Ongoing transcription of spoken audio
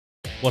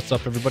What's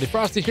up, everybody?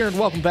 Frostie here, and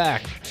welcome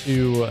back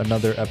to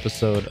another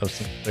episode of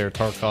Single Player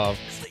Tarkov.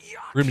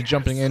 We're going to be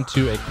jumping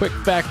into a quick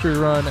factory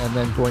run and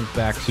then going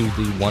back to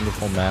the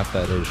wonderful map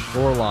that is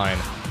Shoreline.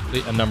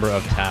 A number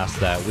of tasks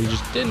that we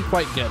just didn't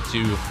quite get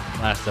to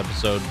last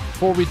episode.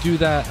 Before we do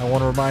that, I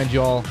want to remind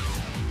y'all,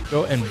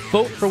 go and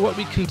vote for what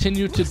we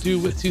continue to do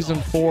with Season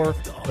 4,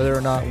 whether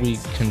or not we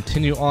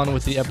continue on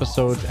with the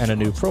episodes and a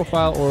new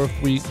profile, or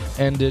if we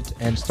end it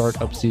and start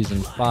up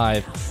Season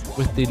 5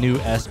 with the new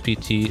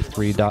SPT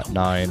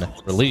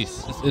 3.9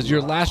 release. This is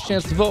your last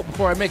chance to vote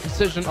before I make a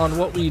decision on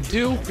what we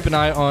do. Keep an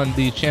eye on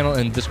the channel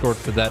and Discord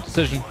for that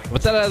decision.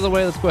 With that out of the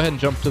way, let's go ahead and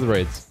jump to the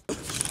raids.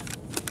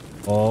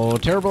 Oh,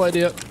 terrible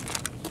idea.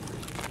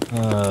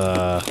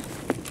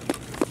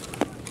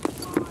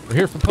 We're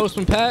here for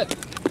Postman Pat.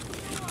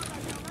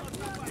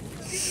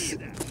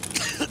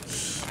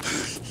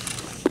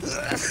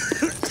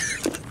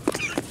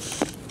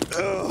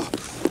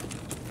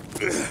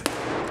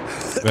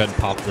 Go ahead and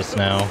pop this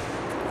now.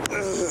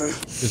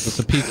 Gives us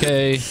a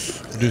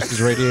PK,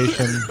 reduces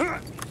radiation.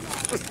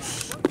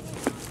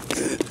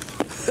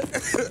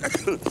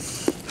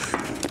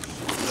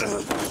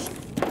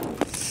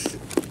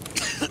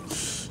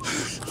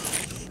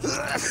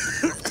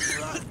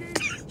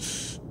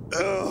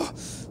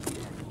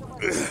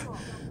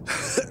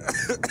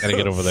 Gotta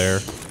get over there.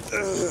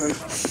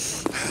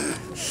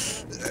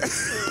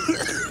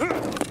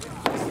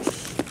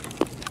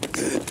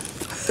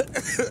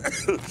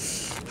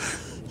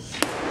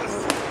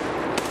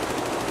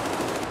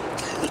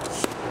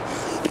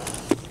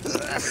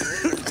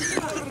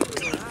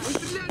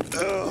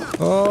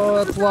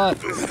 Oh, that's a lot.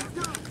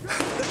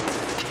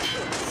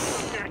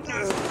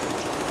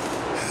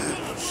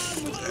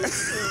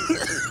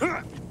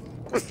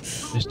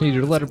 Just need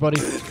your letter,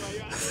 buddy.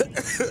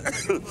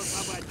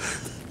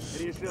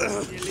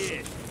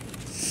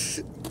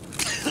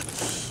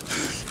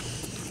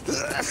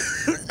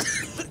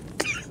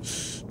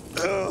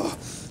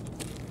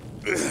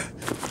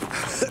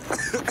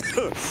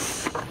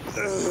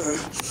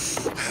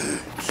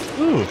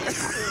 Ooh.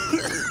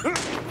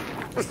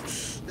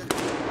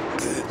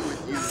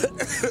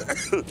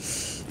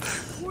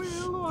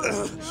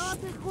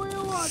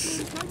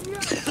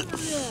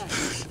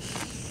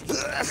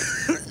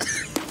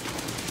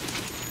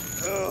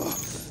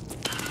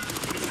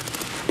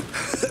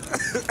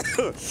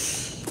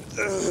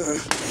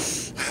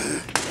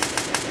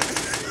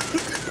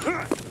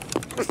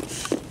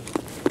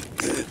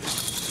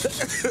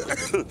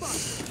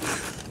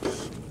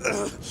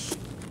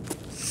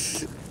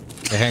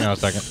 Hey, hang on a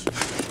second.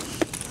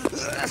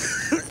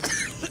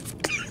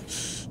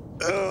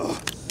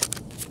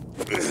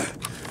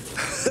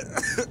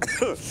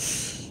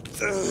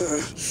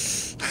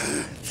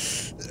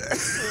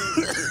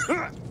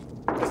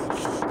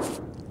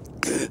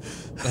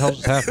 What the hell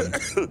just happened?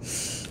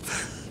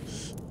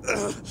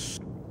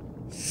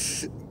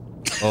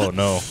 Oh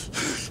no.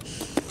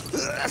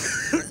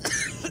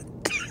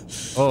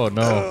 Oh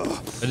no.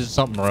 I did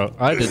something wrong.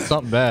 I did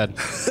something bad.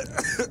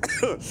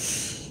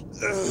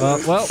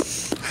 Well,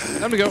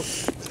 time to go.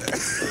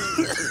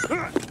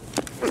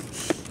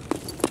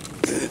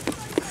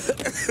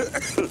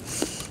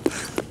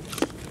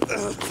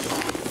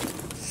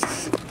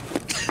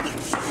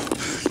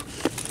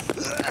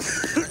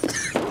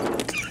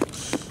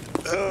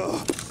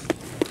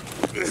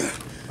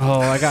 Oh,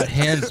 I got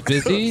hands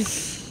busy?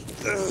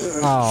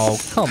 Oh,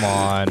 come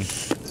on.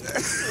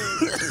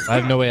 I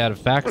have no way out of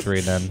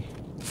factory then.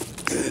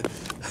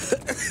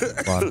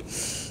 Come on.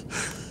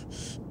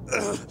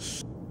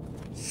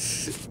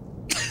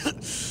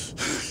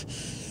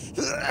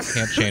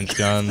 Can't change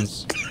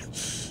guns.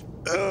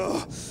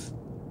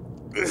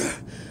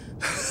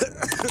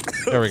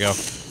 There we go.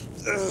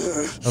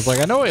 I was like,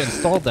 I know I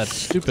installed that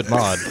stupid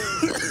mod.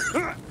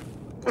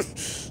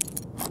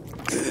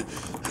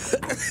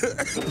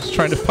 Just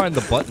trying to find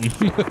the button.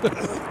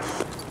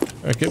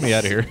 Alright, get me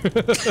out of here.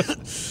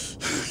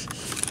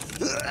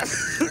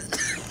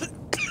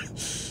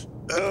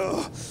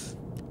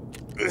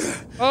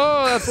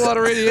 Oh, that's a lot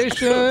of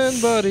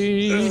radiation,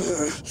 buddy.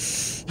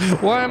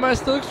 Why am I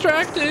still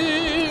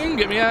extracting?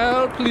 Get me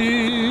out,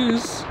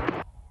 please.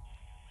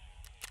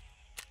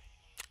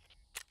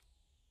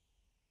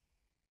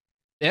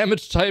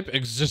 Damage type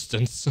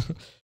existence.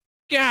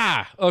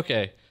 Yeah,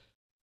 okay.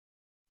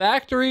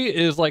 Factory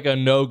is like a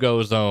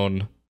no-go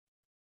zone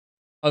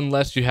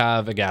unless you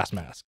have a gas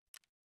mask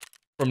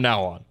from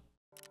now on.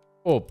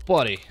 Oh,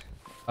 buddy.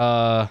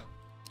 Does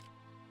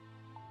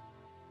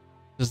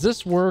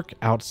this work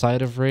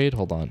outside of raid?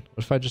 Hold on.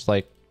 What if I just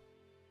like...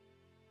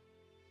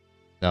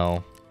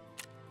 No.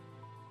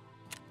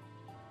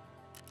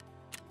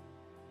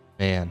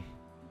 Man.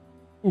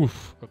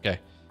 Oof. Okay.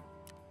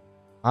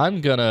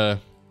 I'm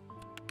gonna...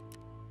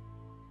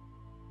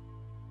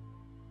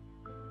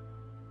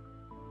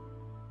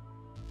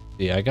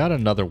 See, I got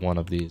another one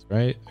of these,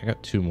 right? I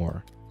got two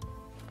more.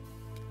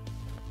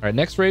 All right,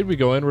 next raid we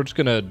go in, we're just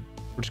gonna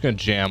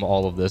jam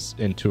all of this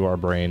into our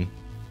brain.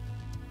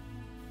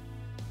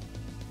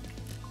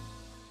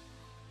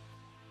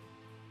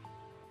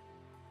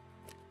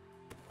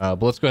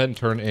 But let's go ahead and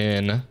turn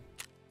in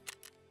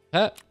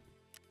pet.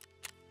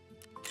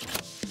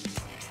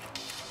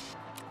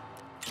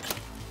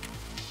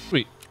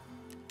 Sweet.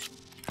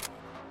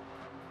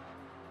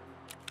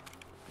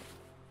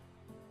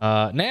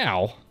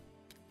 Now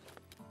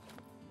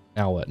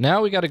what?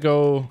 Now we got to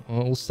go.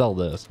 Well, we'll sell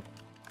this.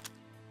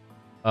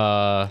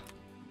 I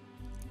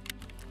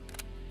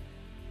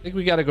think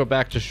we got to go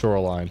back to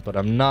Shoreline, but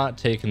I'm not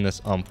taking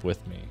this ump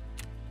with me.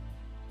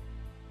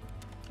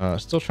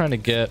 Still trying to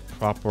get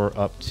proper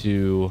up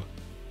to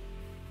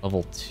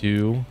level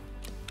 2.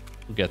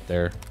 We'll get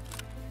there.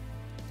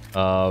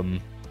 What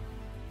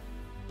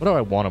do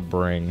I want to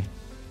bring?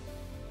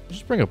 I'll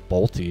just bring a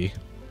bolty.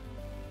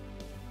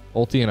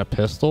 Bolty and a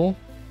pistol.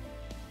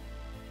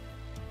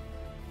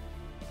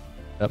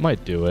 That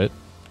might do it.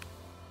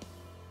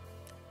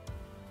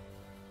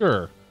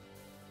 Sure.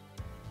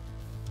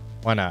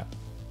 Why not?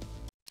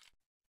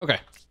 Okay.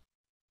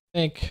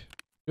 Think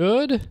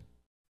good.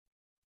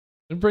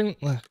 Bring.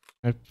 Can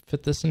I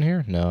fit this in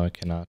here? No, I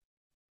cannot.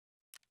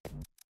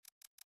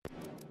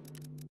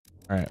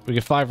 All right, we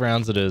get 5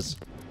 rounds. It is.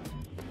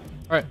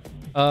 All right.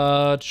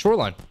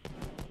 Shoreline.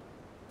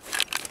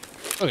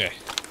 Okay.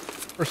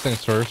 First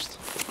things first.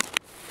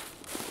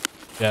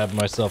 Jab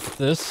myself with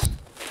this.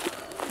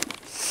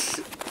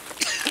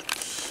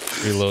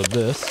 Reload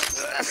this.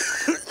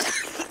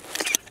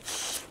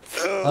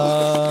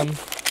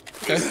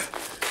 Okay.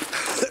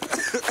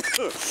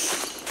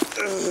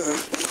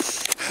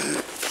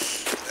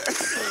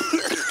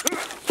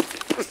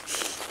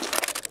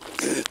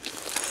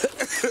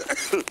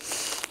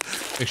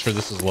 Make sure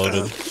this is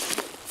loaded.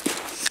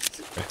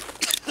 Okay.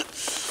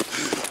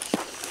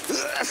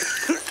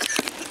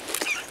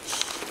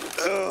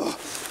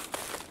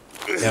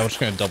 Yeah, we're just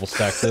gonna double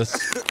stack this.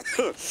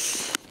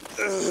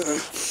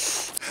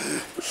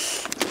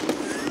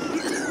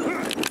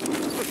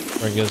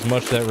 Try and get as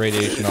much of that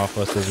radiation off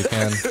us as we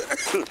can.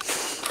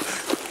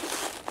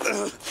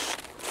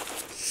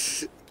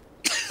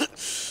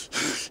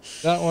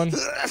 That one.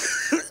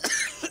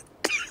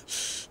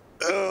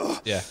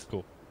 Yeah,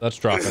 cool. That's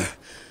dropping.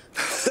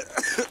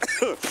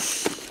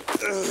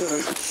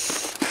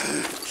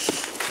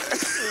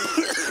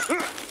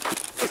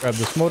 Grab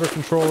this motor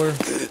controller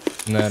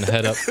and then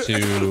head up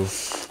to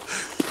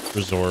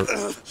resort.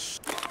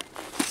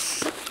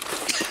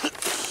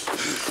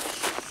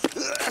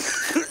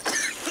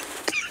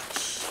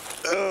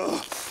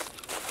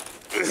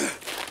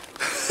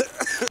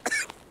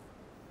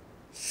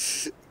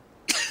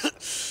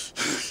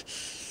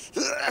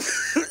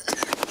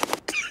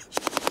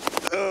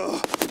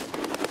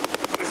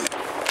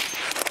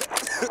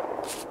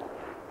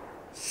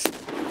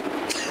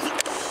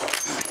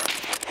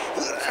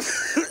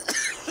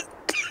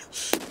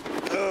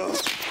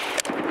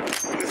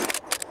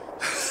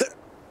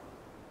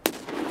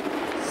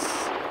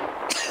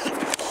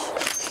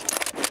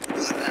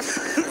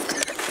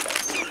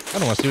 I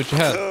don't want to see what you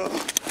had.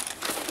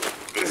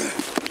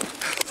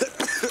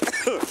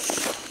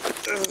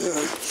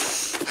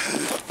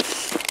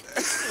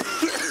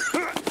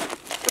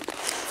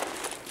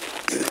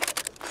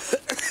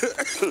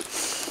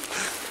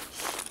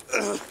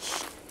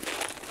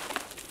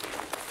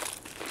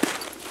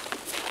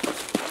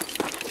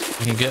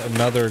 We can get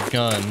another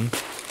gun.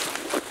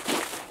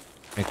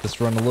 Make this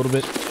run a little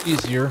bit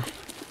easier.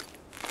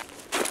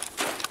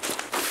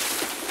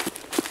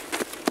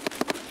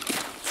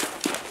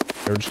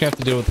 We're just gonna have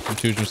to deal with the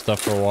contusion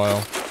stuff for a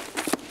while.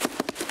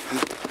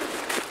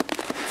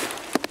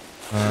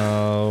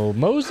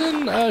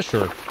 Mosin?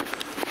 Sure.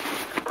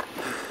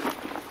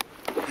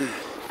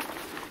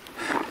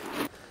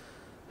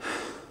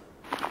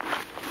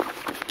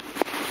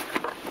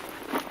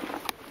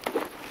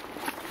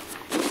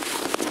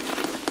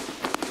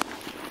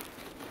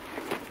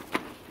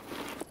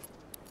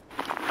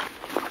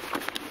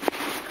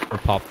 Or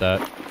pop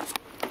that.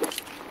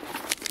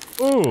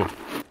 Ooh!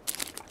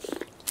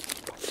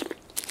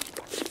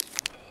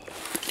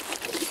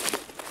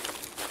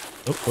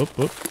 Oop, oop,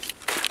 oop.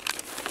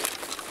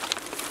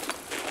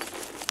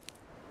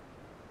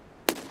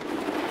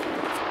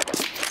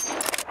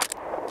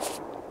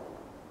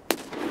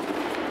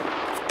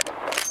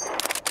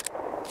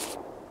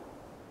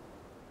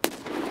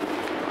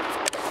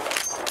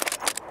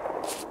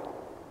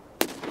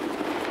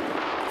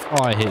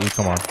 Oh, I hit you.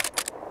 Come on.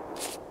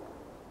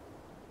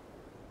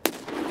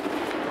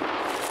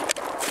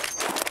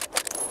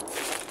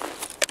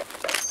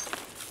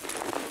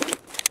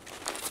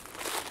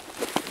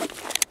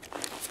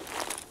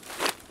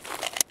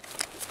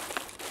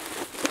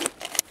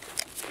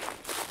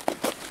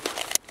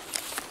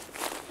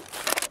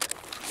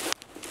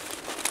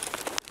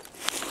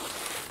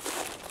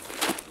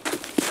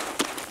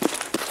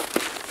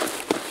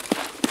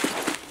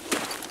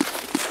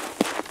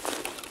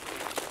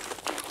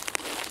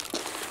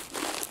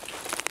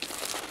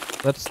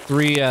 That's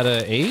 3 out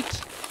of 8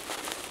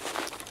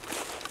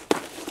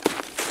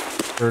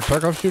 for a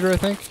Tarkov shooter, I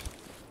think.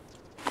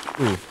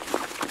 Ooh.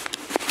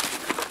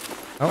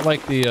 I don't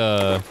like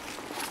the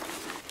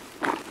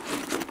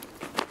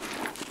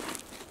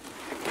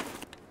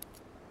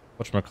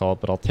whatchamacallit,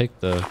 but I'll take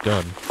the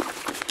gun.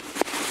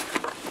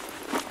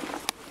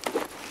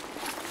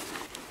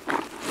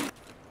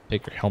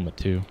 Take your helmet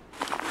too.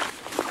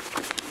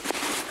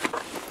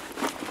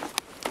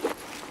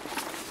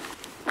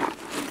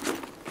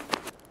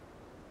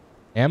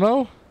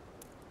 Ammo?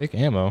 Take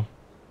ammo.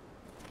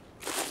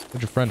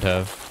 What'd your friend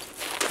have?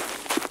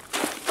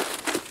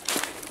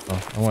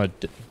 Oh, I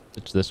want to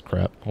ditch this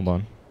crap. Hold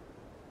on.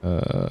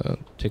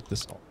 Take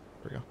this. Oh,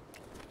 there we go.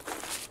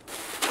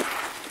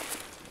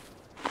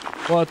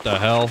 What the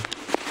hell?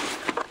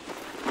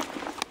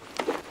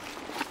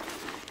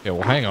 Okay,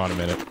 well, hang on a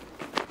minute.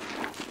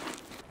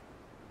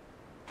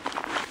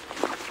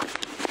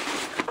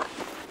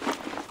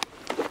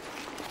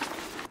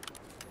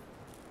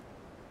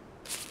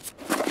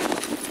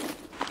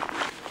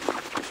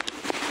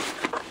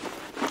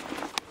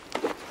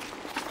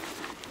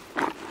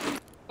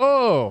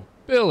 Oh,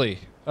 Billy.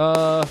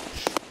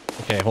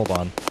 Okay, hold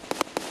on.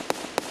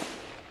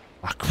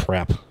 Ah,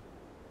 crap.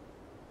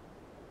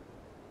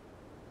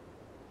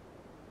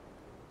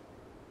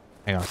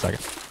 Hang on a second.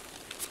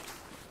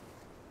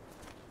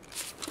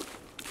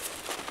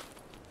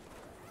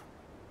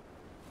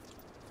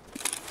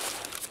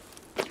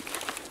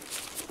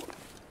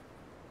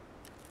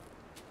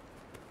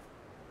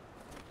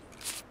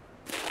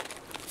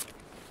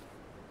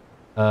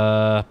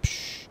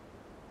 Psh.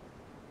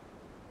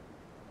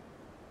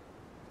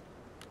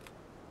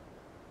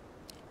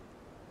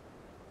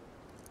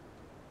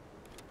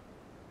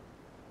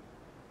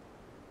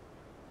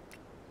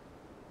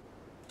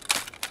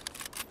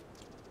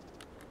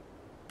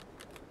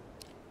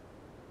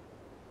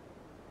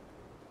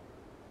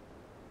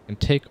 And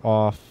take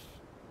off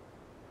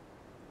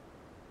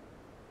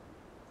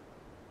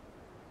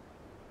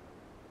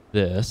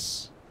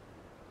this,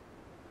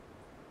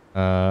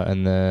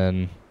 and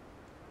then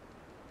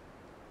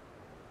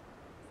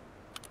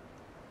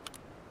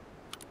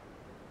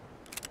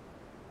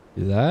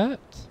do that.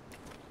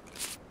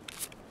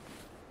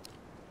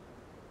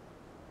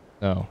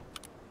 No.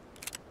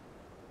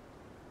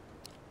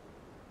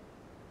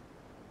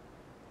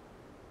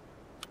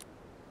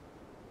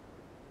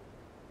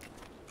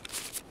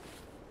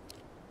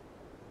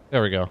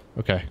 There we go.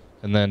 Okay.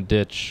 And then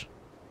ditch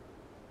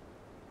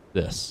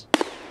this.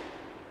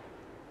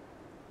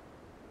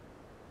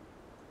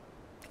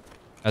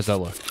 How's that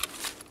look?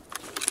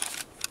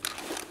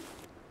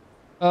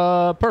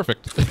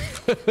 Perfect.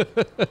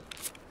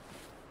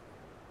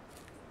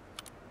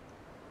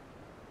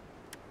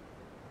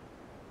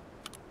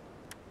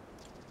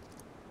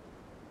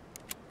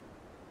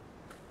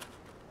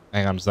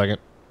 Hang on a second.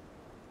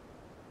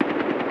 I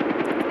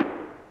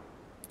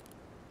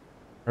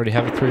already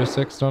have a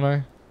 306, don't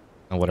I?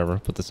 Oh, whatever.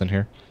 Put this in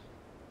here.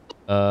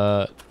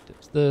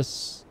 Ditch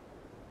this.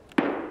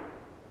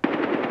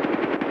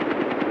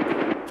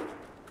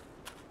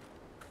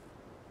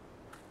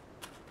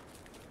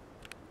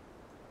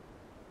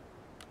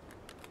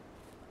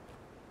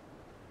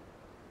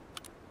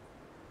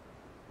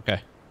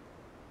 Okay.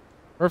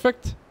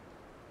 Perfect.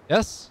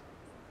 Yes.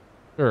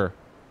 Sure.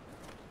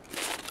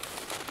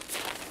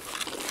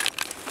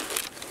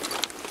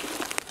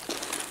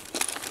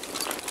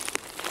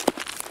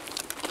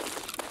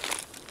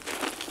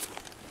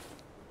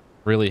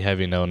 Really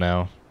heavy no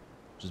now,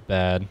 which is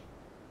bad.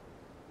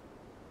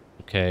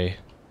 Okay.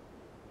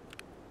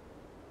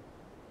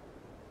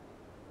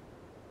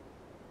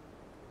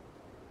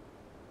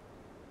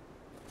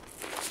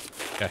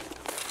 Okay.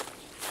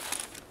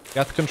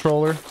 Got the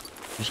controller.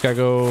 Just gotta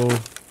go.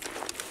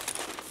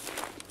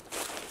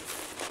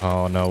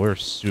 Oh no, we're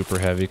super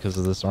heavy because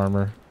of this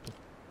armor.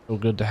 So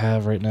good to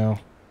have right now.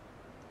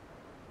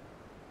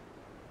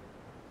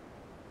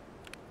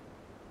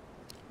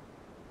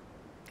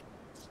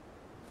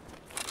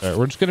 Alright,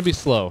 we're just gonna be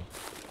slow.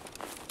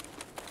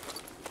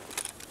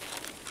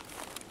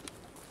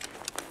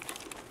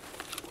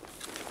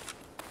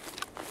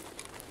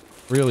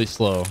 Really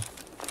slow.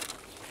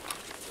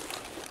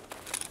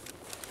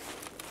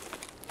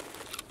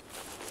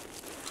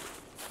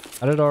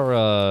 How did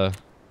our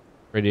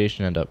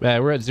radiation end up? Yeah,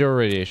 we're at 0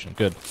 radiation.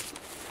 Good.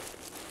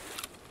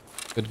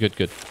 Good, good,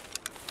 good.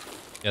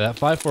 Yeah, that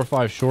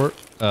 5.45 short,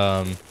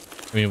 I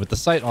mean, with the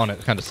sight on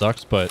it kind of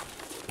sucks, but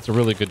it's a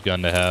really good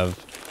gun to have.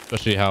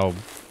 Especially how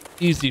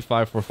easy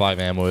 5.45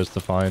 ammo is to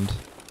find.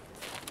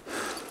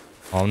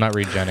 Oh, I'm not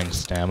regenning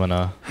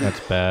stamina. That's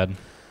bad.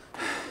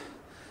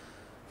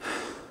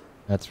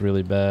 That's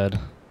really bad.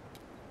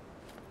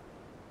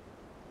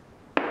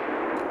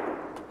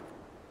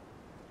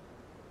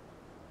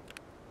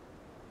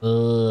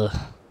 Ugh.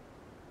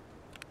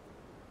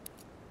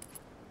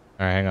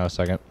 Alright, hang on a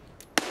second.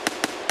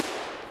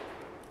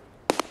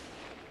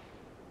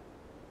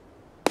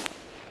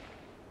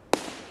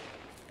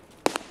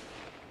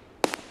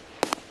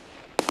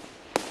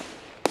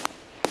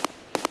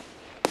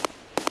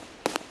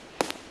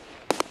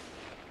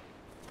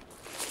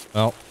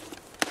 Well.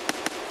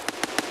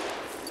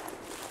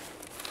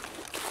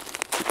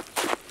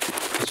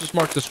 Let's just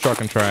mark this truck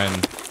and try and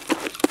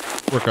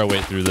work our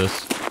way through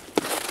this.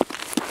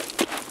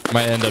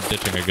 Might end up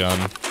ditching a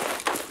gun.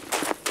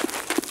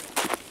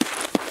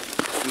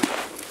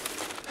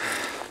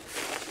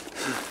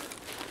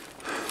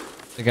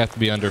 think I have to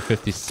be under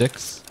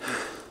 56.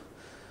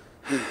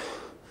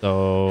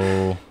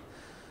 So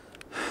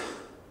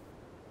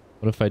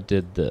what if I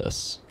did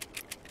this?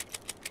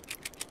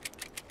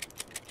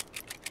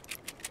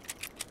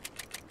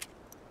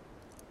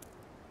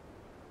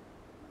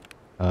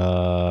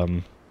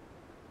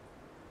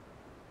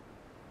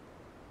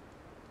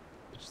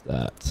 What's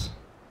that?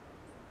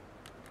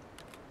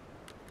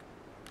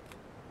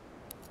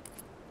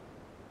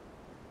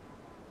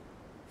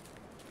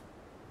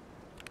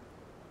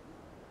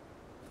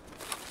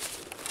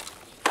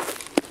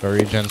 Do I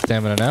regen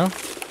stamina now?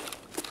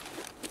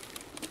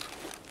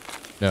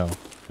 No,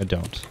 I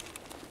don't.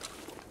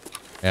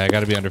 Yeah, I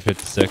gotta be under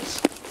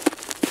 56.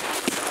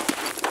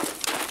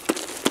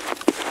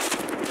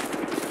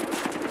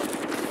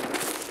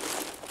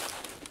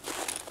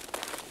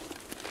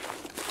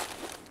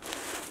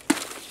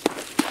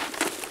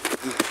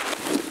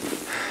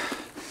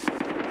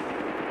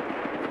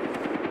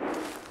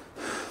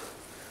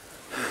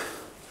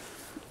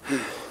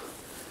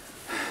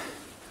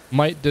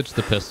 Might ditch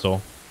the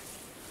pistol.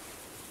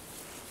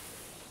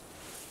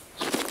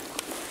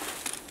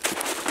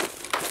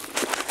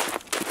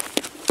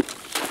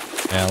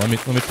 Yeah, let me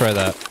try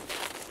that.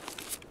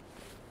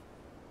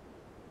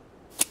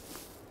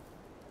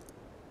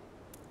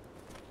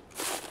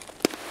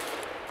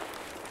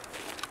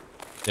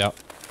 Yeah,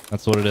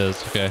 that's what it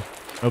is. Okay,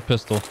 no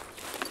pistol.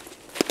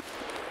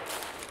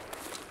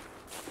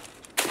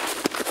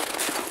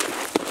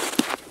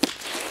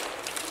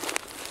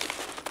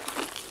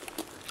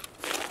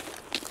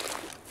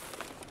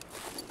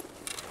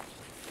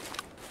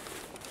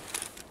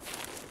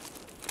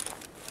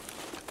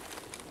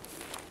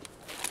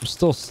 I'm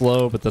still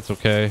slow, but that's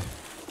okay.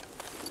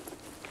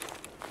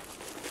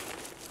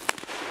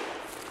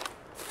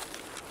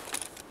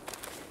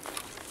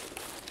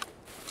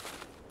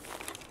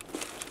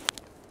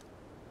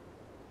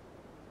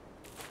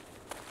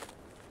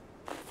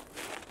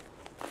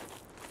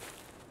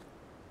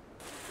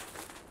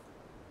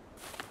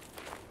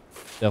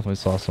 Definitely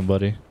saw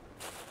somebody.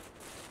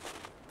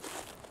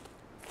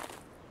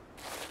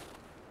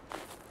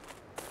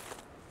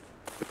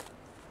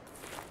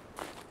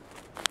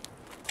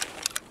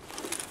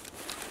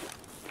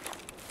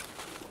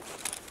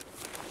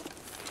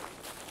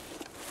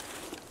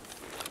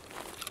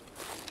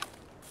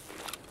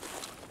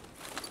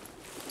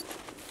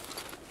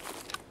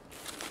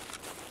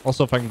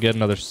 Also, if I can get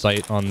another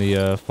sight on the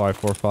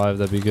 545,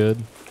 that'd be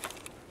good.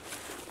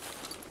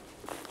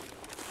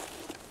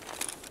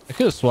 I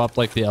could have swapped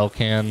like the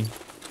L-can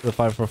for the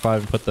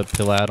 545 and put the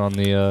Pilad on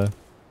the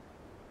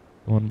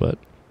one, but...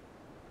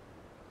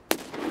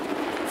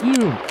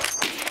 Phew!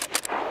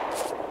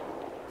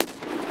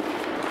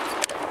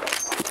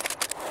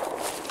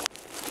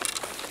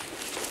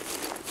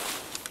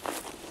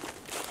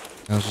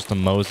 That was just a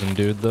Mosin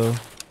dude, though.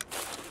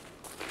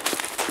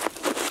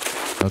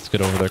 Let's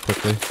get over there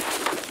quickly.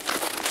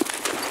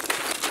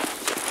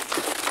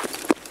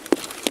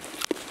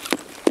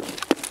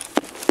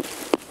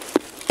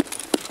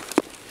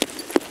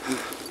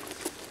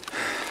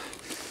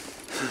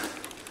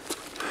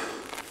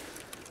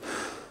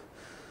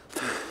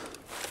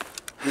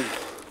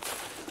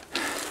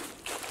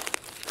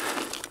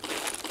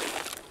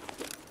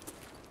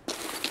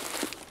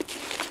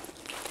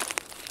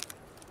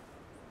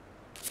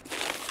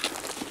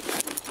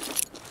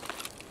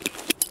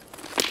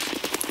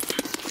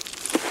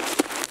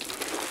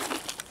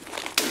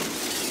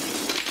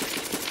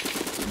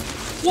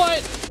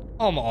 What?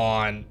 Come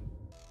on.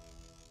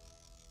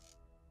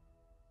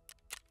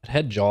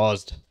 Head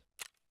jawsed.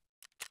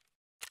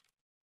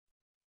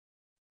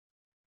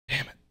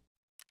 Damn it.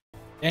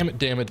 Damn it,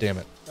 damn it, damn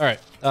it. Alright.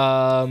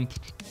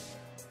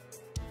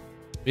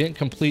 We didn't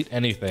complete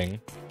anything.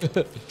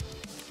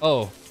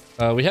 Oh,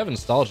 we have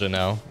nostalgia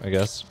now, I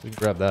guess. We can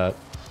grab that.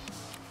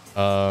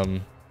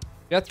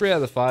 Got 3 out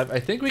of the 5. I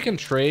think we can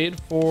trade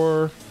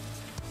for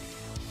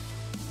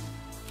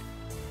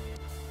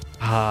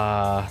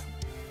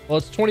well,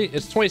 it's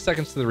 20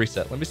 seconds to the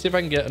reset. Let me see if I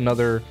can get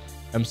another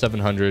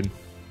M700.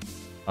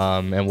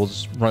 And we'll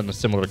just run a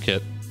similar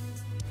kit.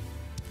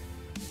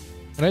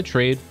 Can I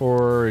trade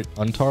for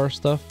Untar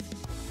stuff?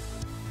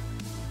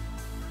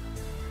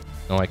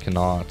 No, I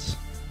cannot.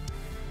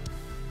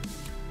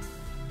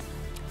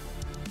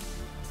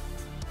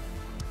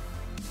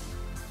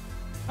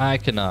 I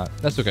cannot.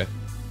 That's okay.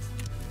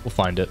 We'll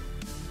find it.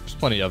 There's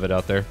plenty of it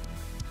out there.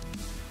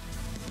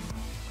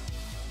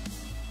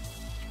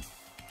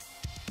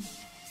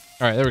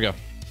 All right, there we go.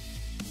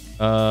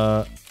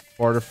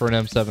 Barter for an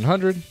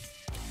M700.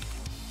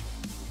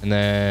 And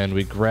then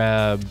we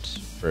grabbed...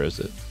 Where is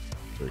it?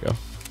 There we go.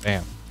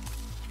 Bam.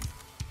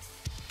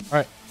 All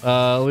right.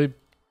 Let me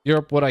gear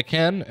up what I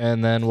can,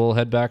 and then we'll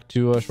head back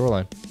to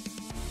Shoreline.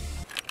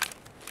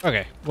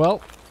 Okay.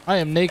 Well, I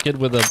am naked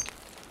with a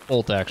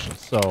bolt action,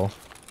 so...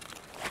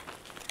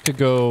 could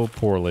go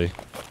poorly.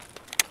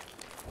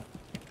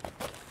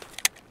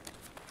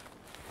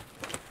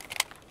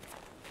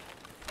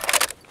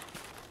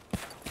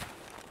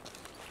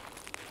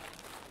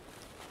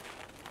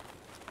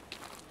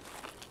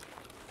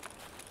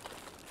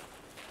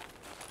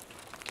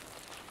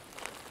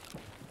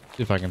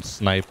 See if I can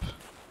snipe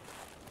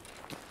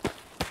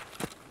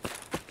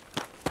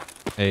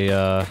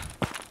a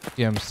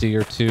PMC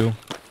or two.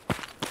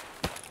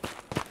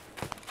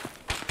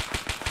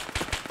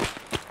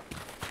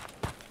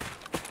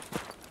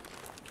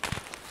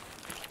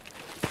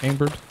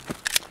 Chambered?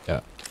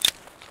 Yeah.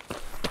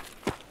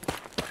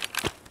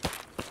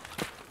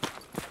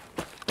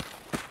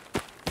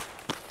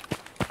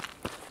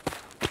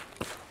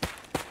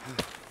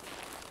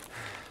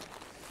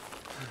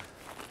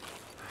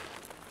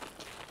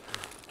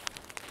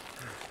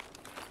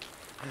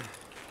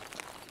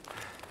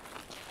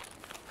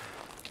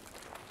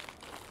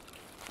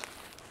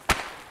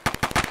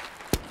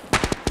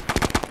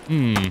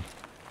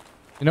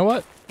 You know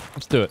what?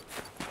 Let's do it.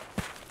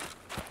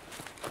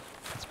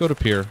 Let's go to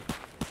pier.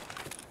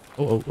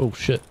 Oh,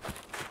 shit.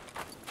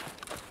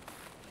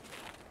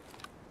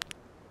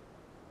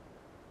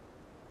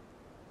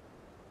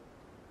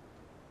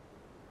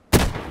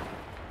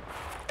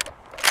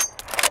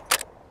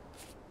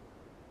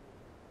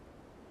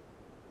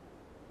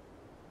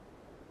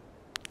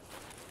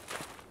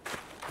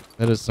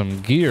 That is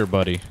some gear,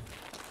 buddy.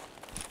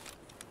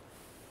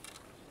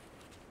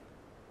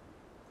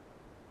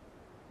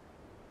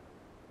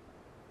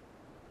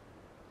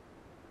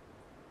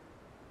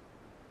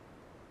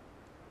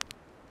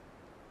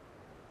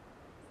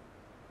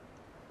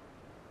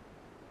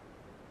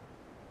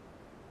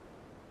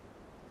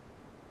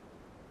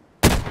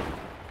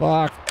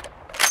 Fuck.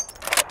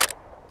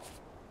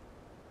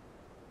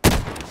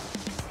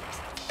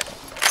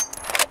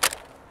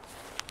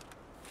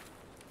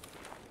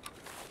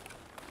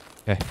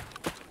 Okay.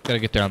 Gotta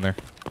get down there.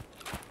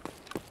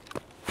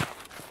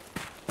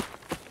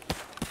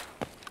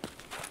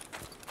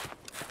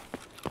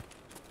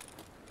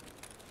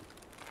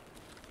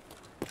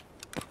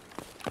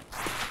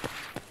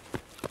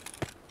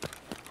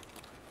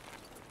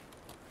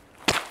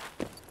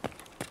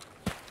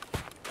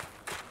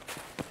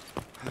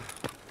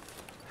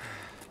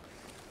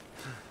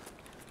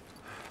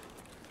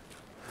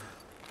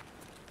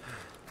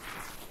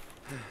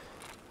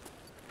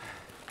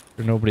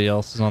 Nobody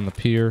else is on the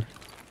pier.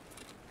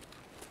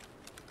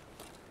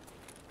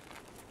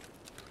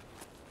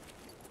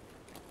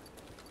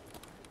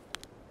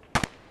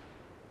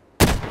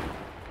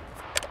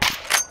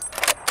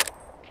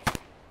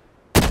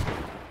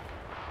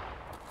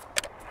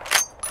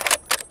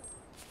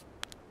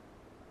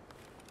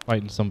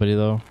 Fighting somebody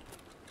though.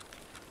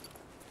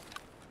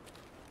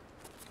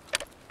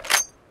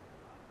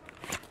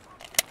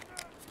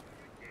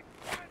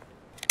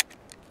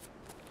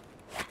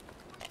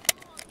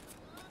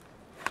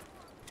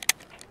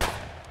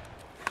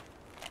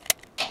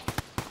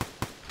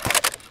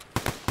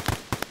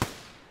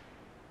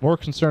 More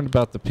concerned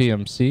about the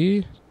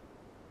PMC.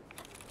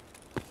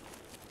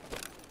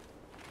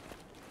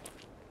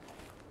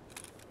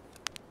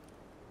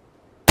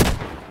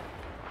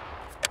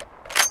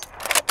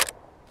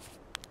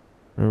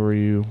 Where were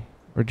you?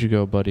 Where'd you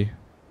go, buddy?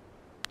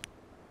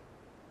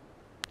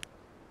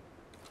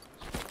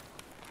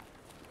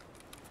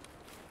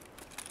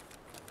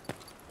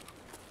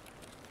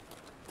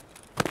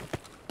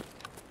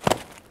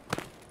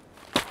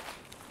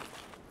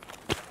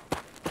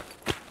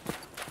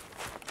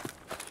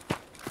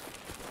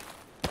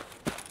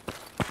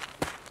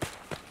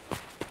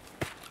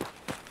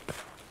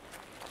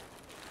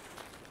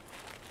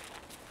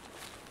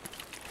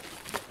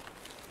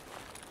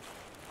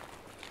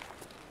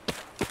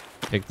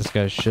 Take this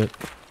guy's shit.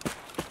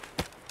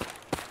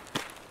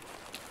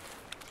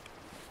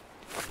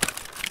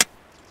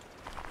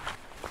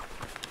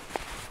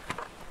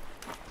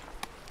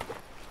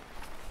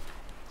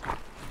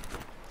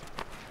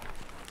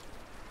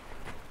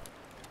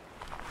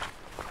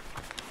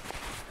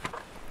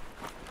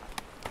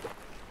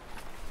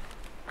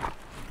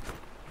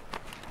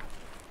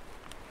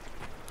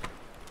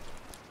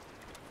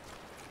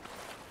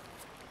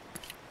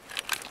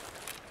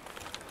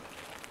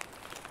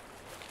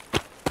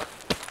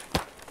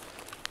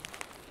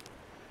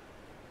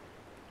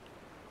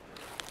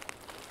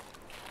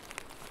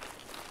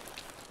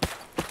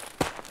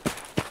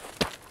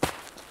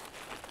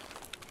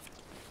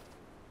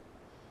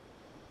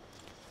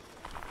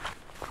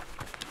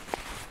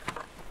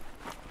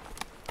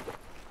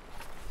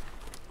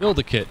 Build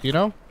a kit, you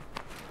know?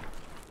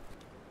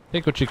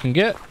 Take what you can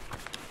get.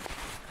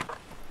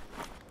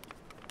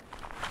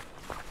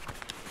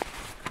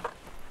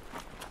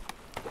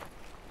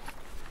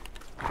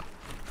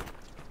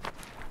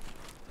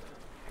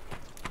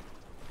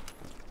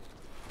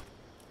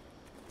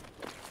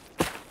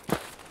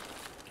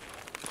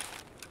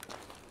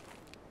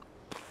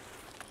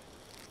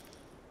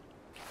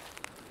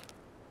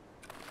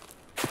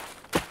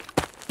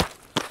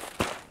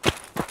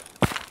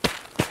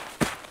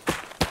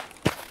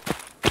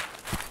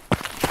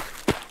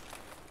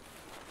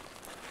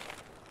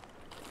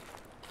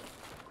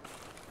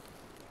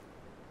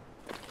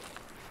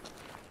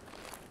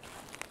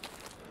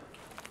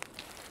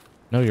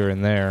 No, you're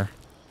in there.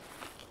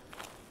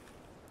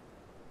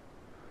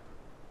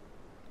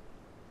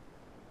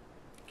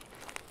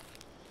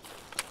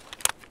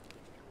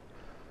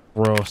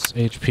 Gross.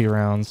 HP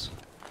rounds.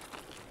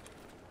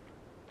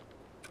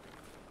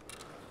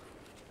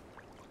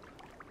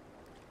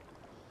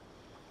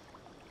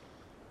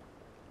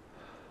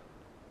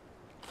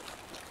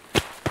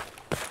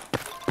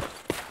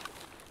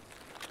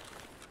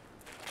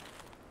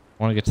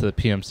 I want to get to the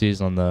PMCs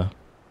on the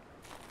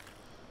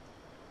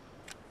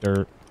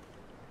dirt.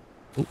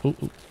 Ooh, ooh,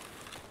 ooh.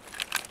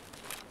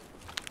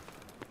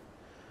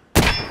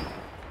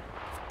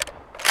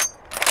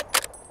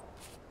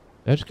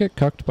 Did I just get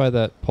cucked by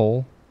that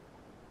pole?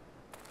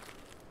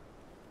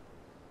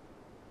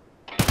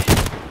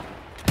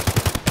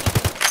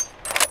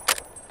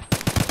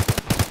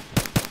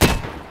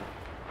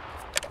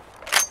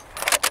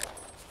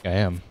 I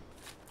am.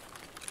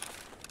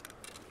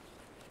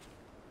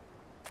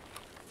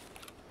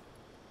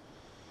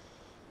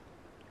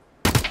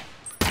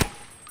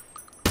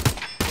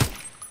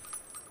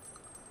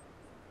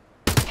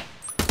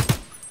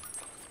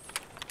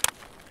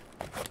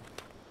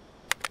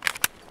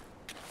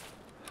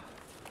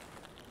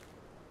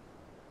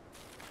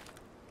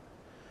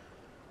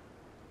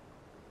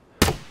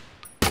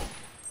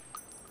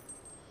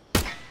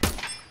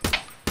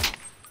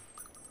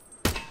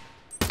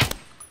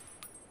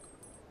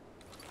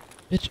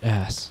 Bitch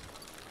ass.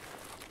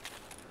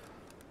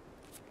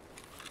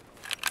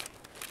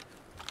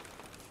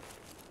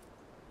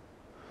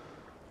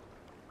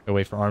 Go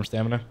wait for arm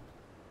stamina.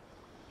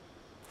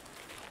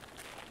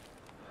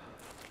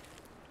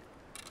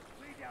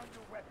 Lay down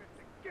your weapons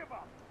and give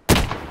up.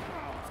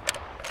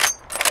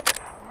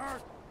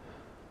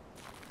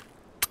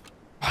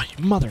 Oh,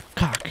 you mother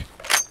cock.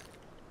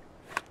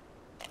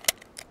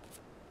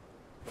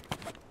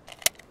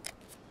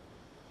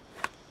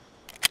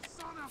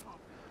 Son of a...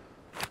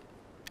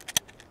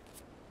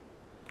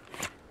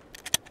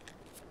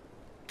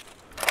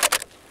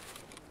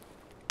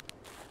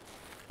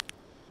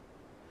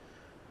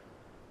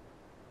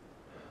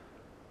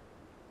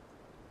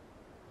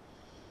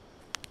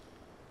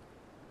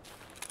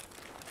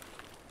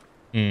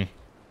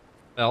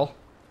 Well.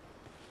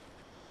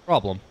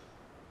 Problem.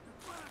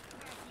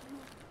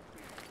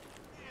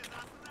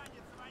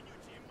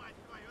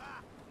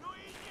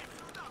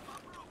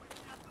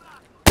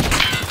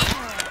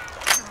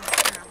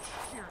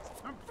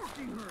 I'm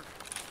fucking hurt.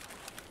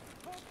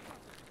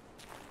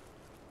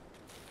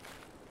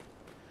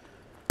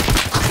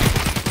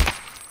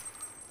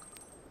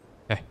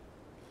 Okay.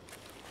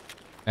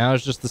 Now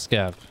it's just the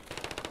scav.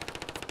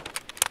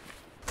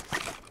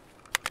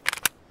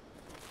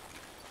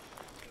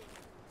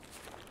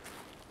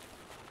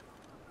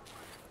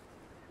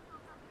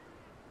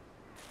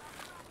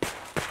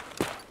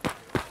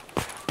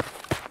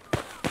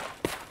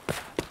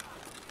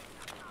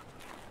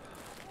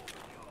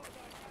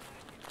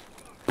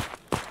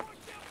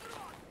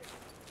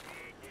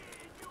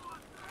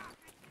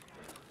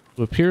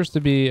 It appears to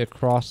be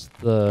across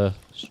the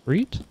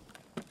street.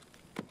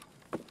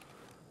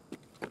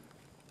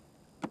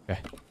 Okay.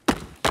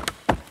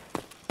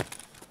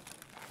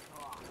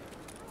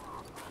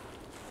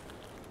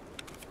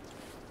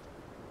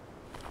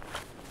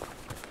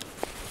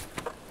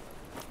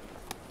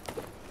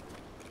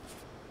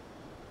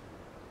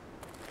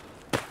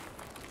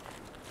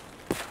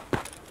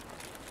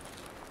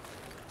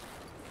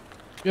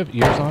 You have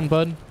ears on,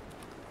 bud?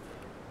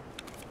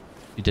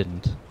 You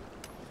didn't.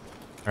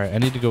 Alright, I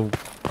need to go...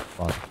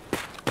 on.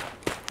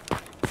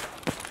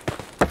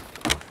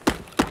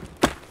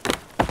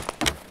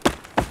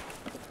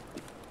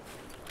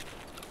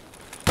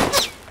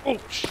 Oh,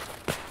 shit.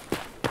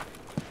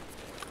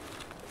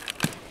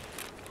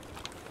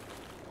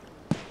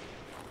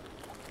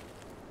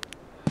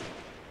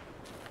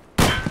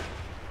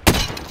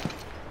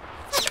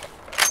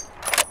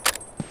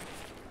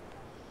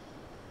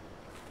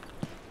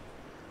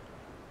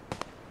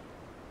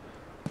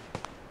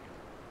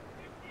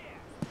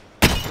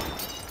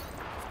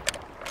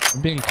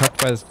 I'm being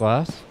cucked by this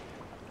glass.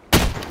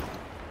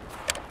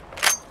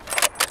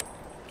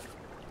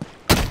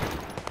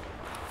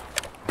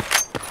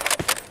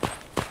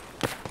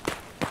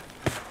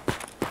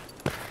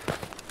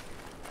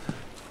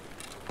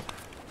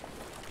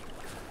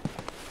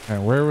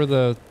 Alright, where were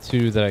the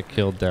two that I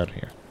killed down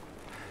here?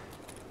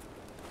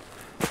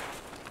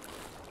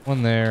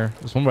 One there.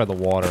 There's one by the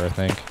water, I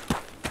think.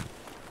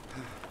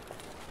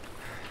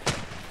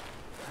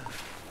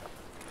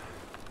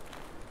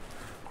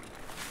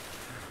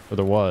 Or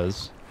there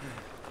was.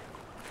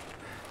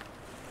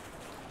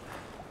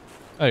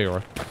 Oh, you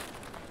are.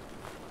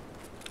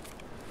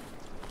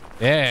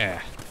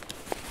 Yeah.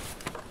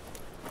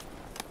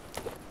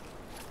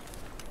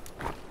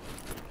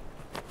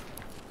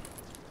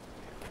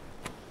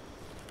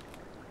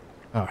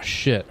 Oh,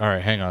 shit. All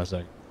right, hang on a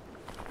sec.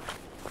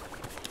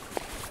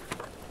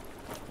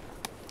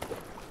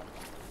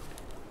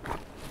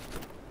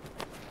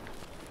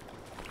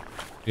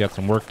 You got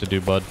some work to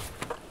do, bud.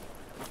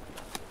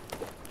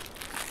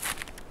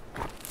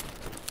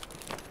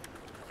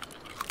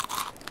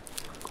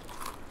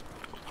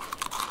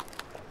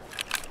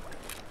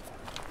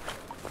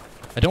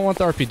 I don't want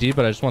the RPD,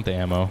 but I just want the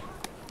ammo.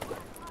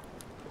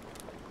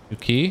 New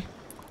key?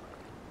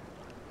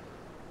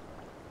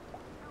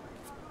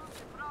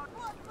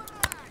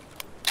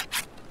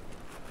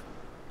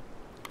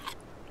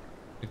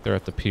 think they're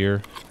at the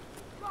pier.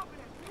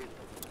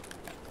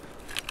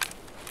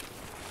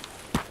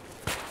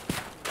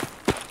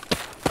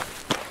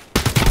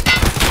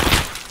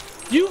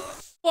 You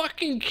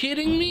fucking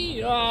kidding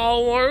me?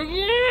 Oh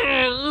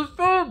my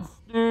god,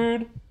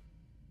 dude.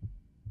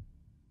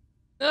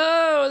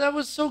 No, that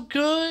was so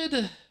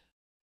good.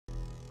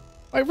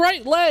 My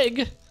right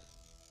leg.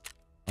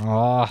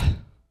 Ah.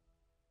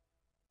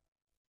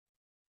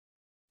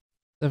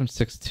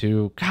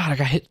 762. God, I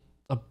got hit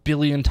a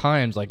billion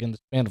times like in the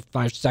span of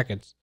 5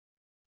 seconds.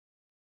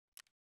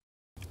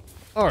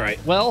 All right,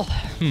 well,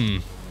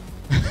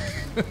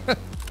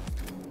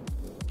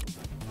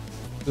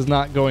 This is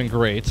not going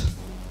great.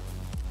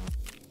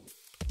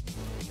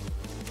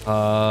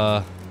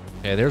 Okay,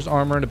 there's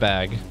armor in a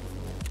bag.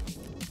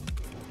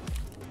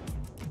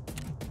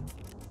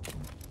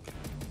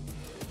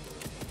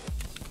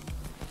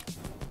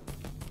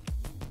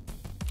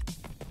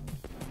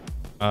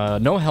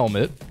 No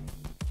helmet.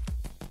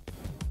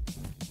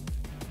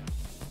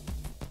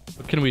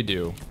 What can we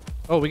do?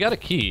 Oh, we got a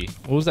key.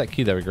 What was that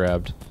key that we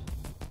grabbed?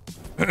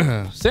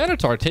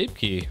 Sanitar tape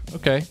key.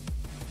 Okay.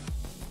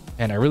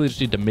 And I really just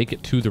need to make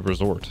it to the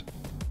resort.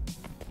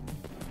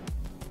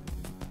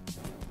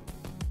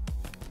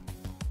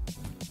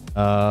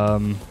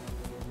 Problem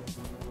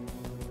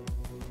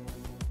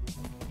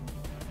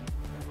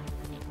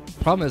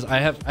is I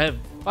have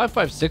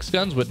 5.56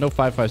 guns with no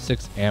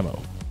 5.56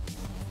 ammo.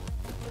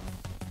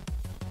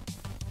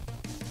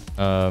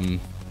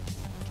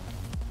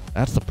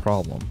 That's the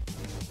problem.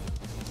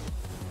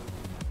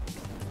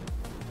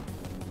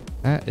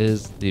 That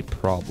is the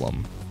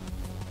problem.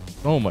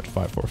 So much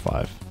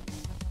 5.45.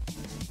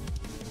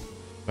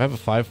 I have a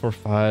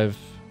 5.45.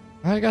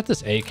 I got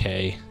this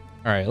AK.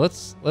 All right,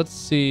 let's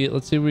see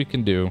what we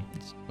can do.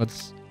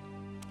 Let's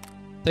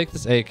take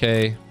this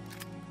AK,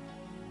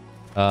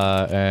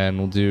 and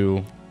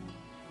we'll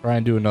try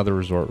and do another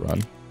resort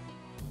run.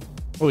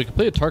 Oh, we can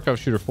play a Tarkov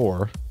Shooter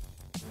 4.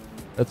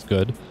 That's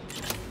good.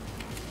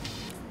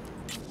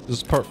 This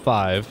is part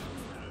 5.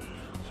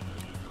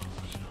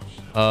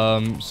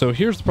 So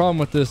here's the problem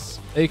with this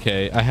AK.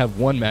 I have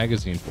 1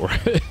 magazine for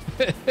it.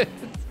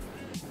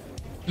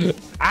 This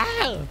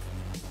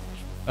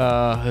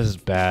is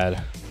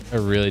bad. I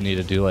really need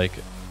to do like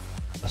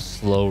a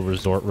slow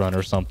resort run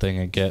or something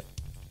and get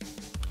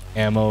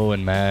ammo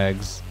and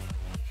mags.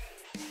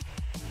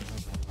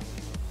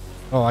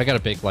 Oh, I got a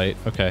bake light.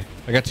 Okay.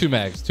 I got 2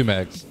 mags.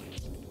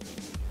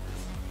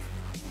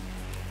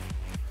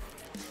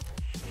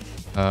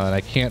 And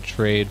I can't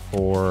trade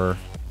for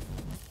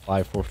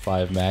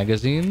 5.45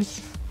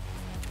 magazines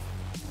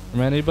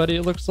from anybody,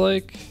 it looks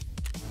like.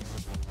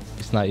 At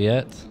least not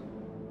yet.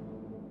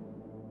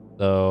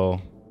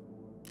 So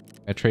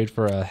I trade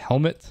for a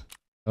helmet.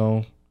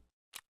 No.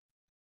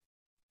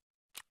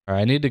 All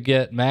right, I need to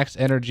get max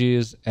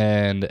energies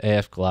and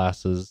AF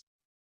glasses.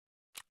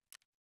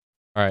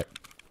 All right.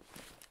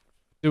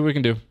 See what we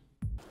can do.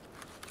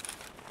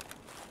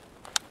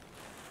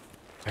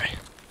 Okay.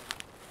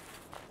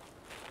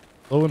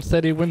 Slow and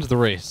steady wins the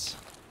race.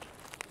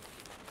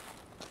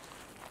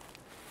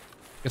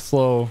 Get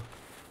slow.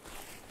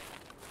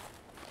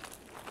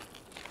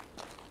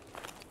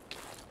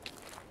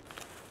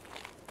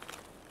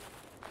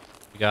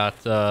 We got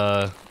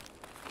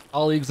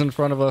colleagues in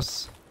front of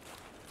us,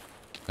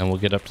 and we'll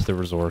get up to the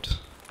resort.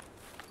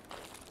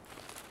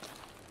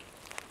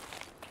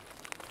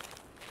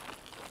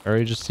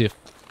 Alright, just see if...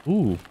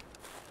 Ooh.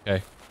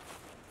 Okay.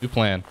 New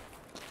plan.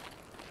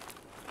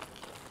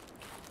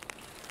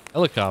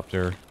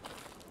 Helicopter.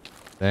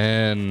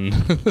 Then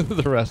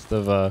the rest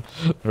of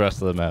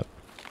the map.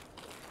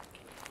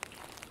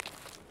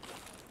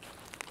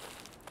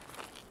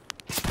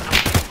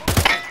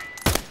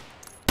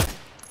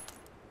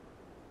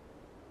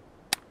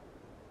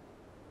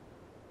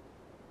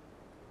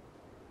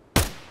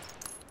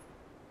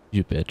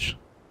 You bitch.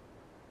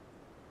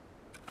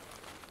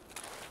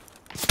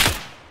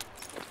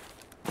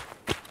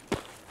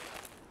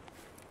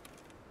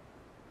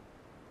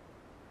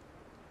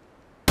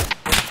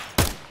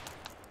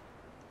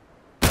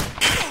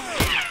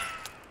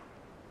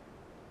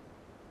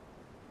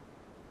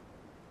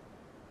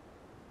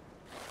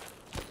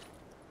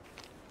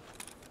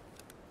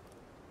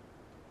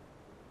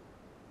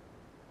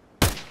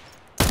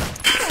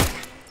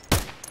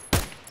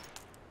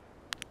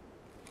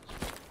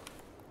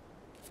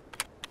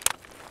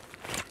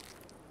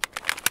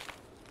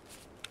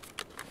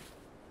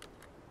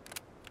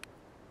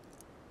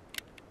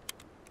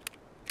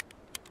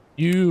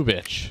 You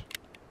bitch.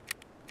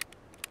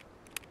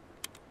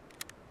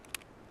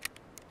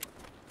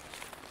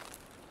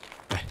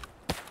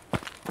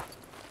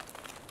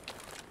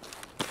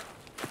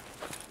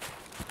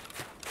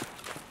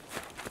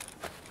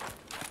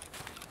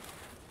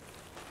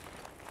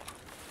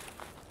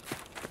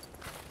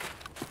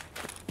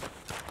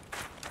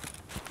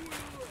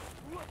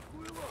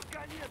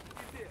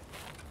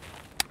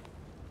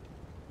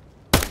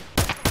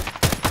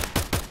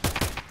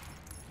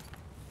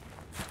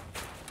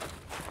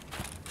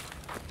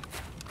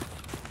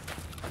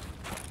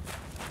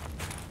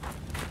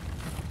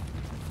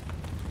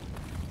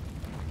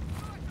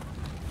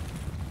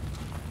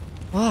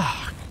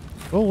 Ah,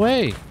 go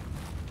away.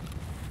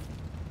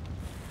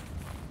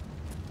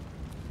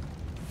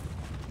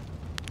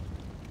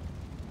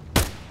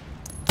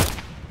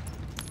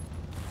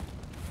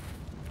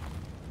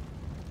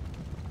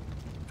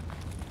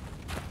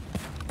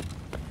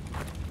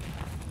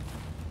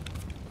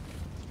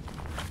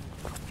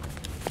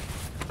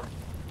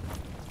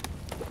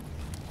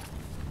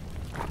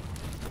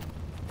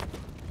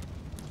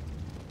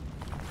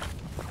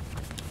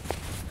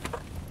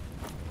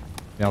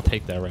 I'll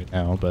take that right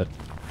now, but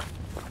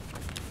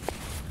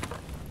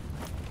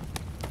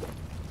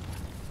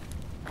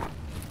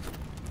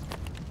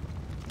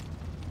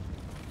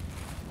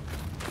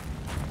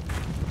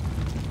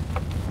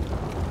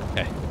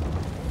okay.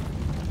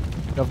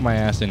 Shove my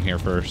ass in here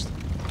first.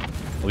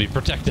 I'll be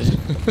protected.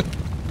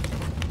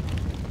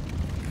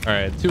 All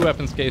right, 2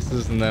 weapons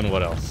cases, and then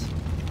what else?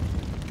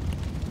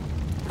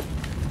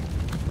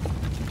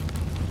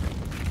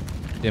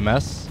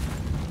 DMS.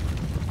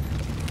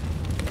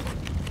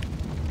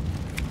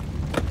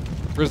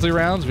 Grizzly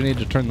rounds, we need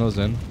to turn those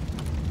in.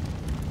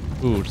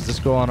 Ooh, does this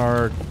go on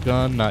our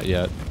gun? Not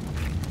yet.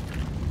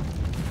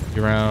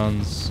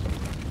 Rounds.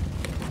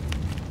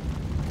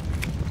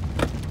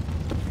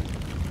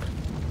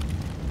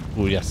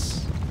 Ooh, yes.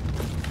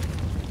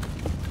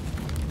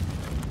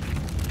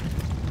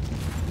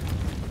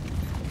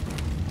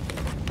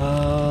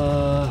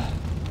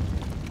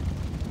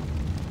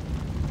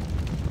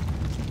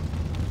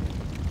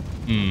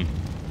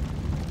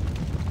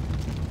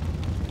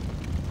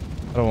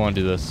 I don't want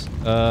to do this.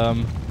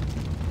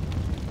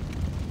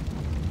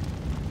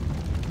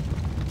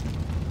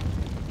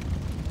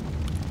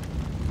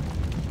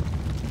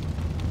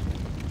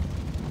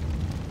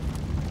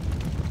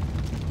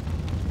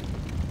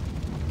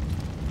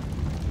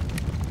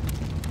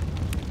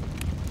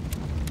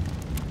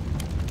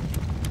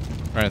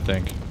 Trying to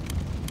think.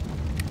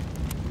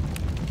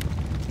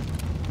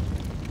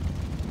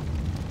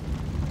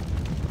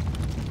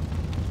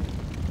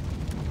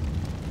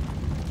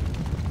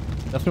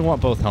 Definitely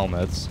want both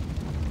helmets.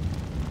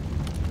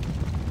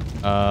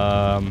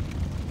 I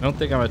don't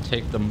think I'm gonna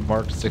take the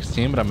Mark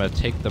 16, but I'm gonna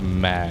take the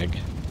mag.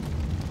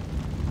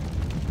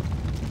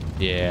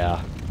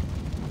 Yeah.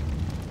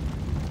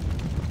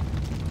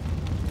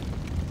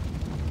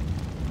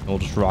 We'll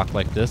just rock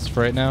like this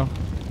for right now.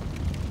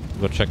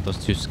 Go check those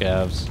 2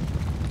 scavs.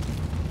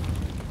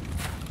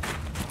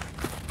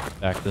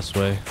 Back this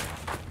way.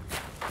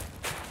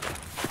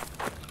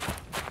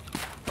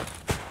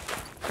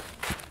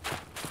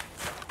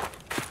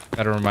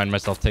 Gotta remind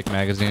myself to take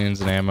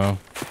magazines and ammo.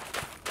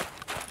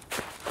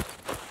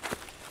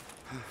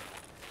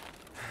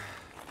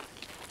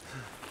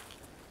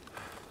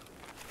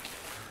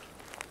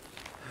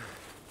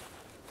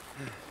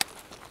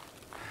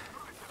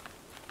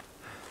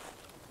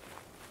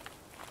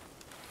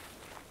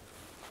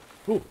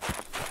 Ooh.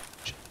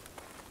 Shit.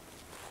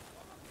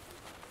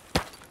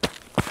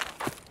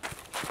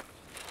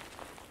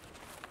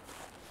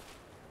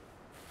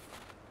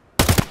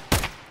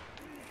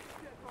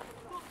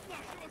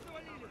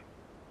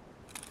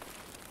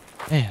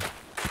 Man.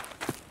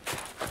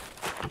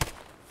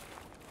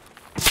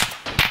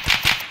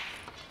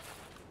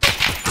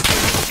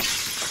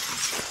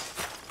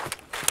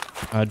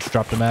 I just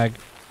dropped a mag.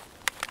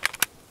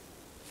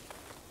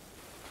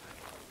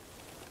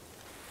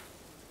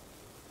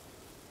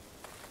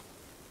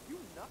 You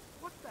nuts?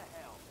 What the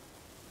hell?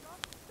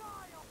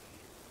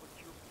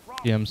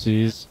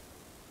 PMCs.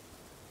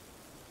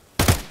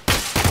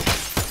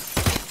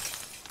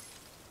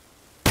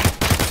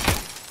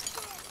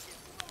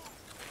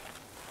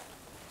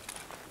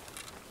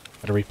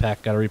 Gotta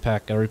repack, gotta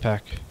repack, gotta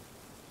repack.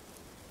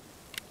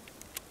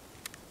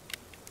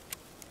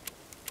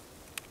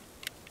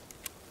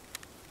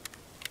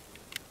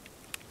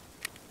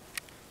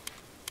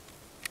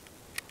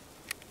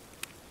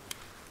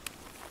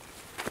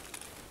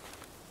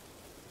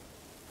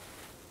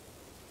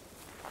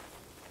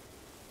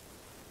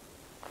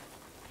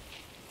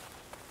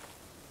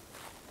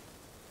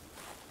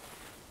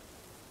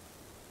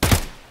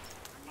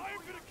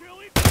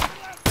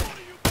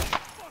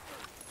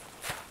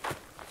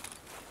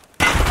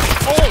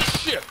 Oh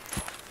shit!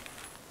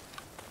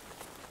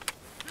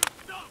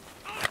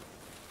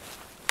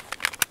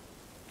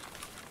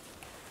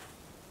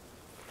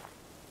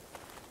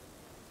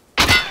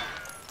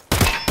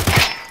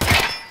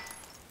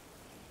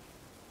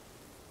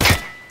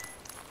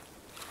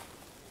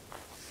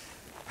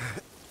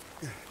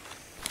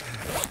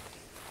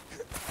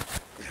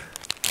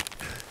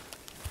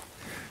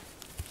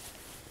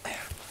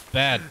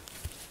 Bad.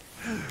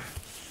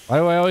 Why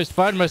do I always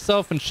find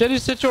myself in shitty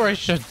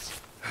situations?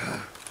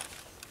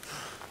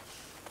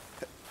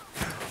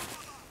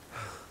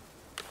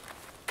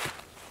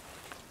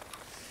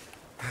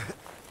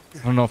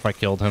 I don't know if I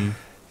killed him.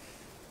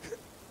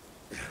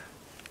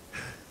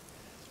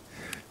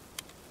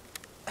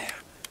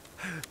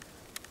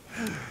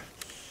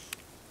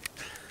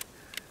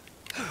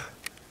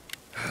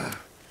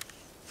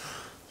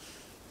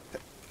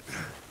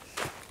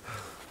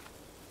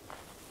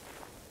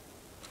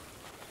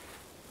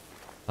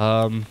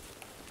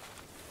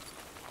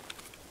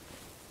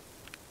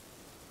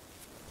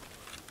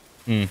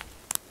 I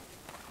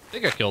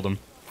think I killed him.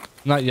 I'm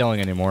not yelling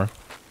anymore.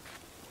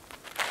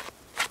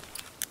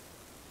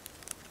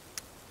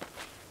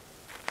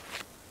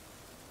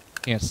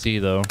 Can't see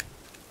though.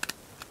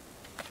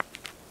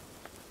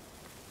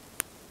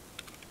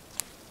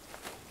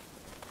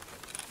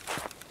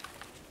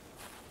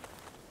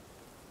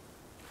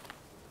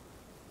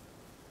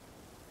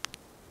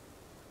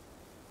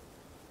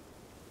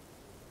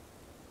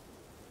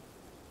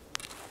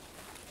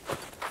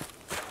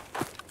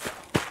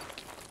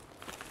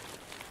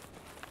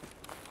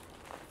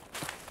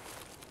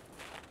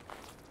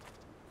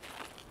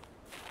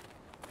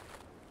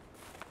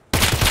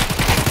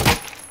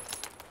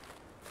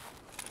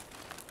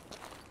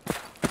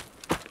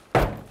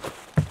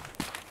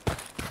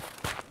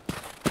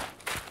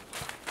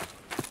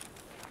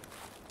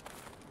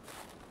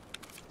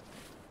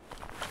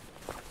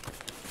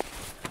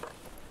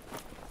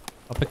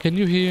 Papa, can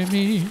you hear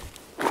me?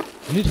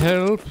 I need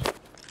help.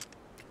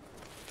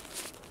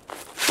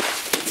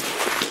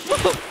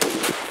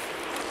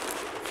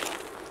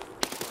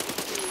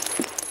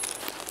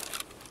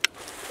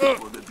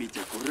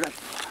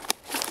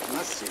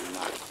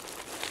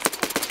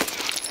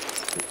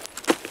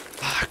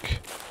 Fuck.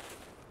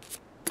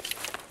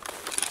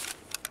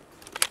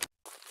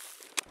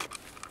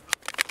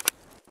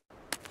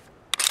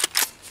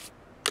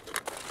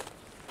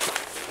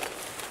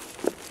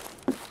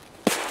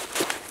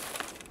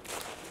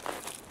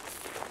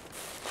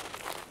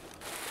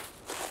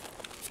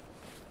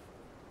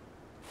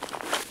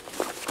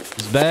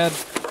 It's bad.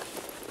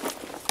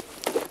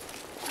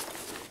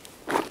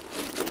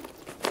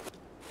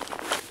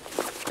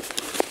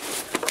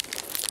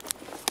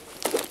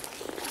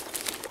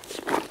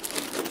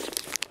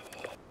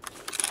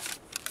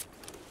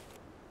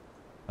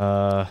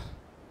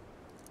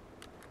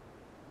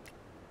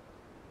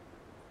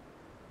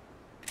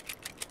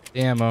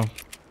 The ammo.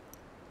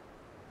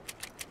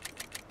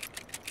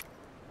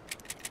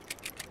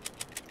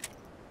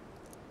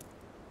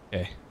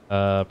 Okay.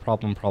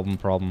 Problem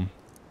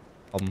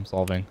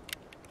solving.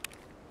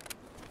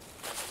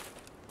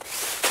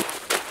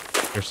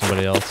 Here's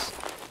somebody else.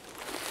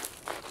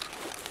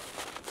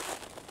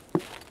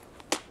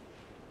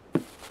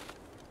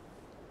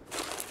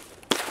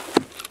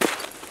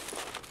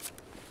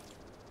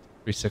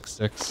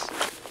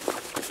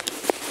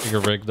 .366.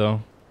 Bigger rig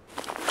though.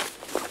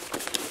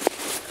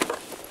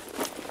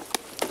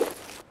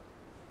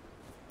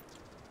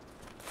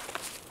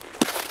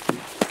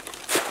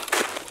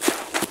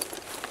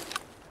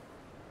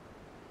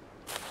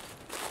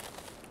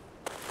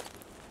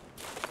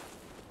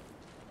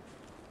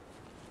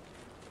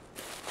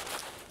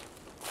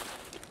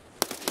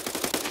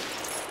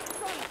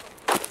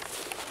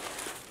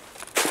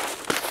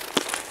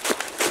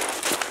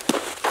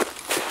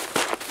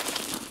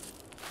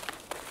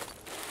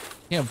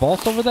 Can't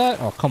vault over that?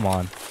 Oh, come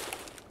on.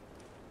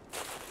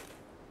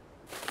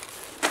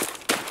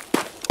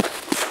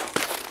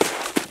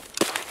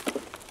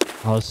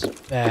 Oh, this is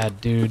bad,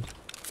 dude.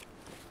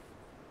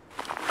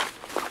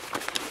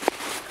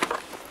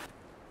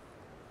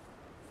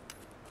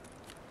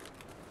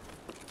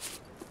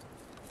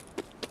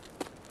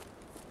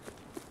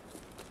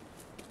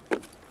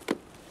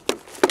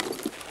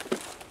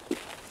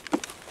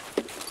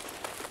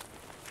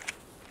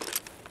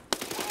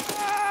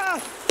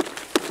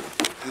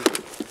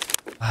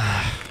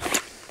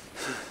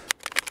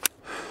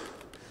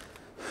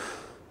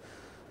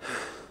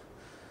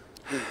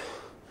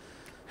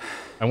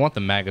 I want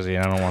the magazine.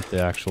 I don't want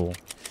the actual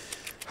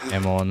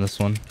ammo on this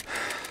one.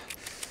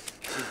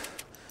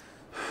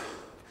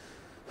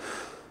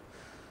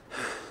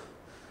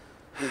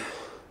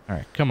 All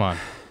right, come on.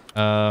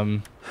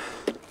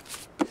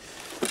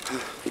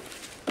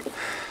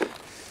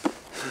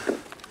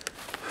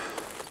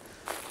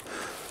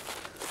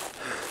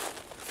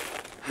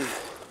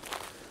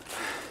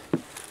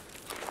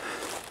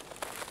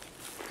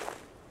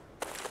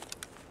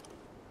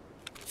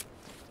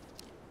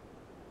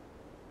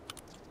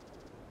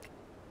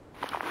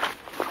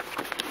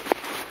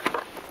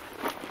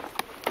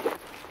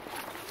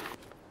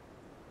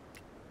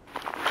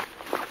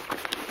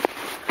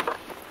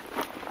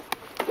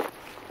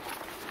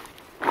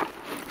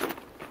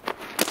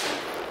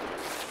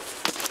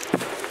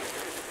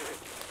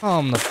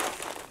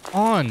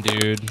 On,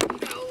 dude.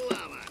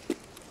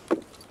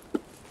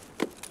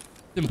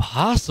 It's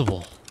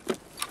impossible.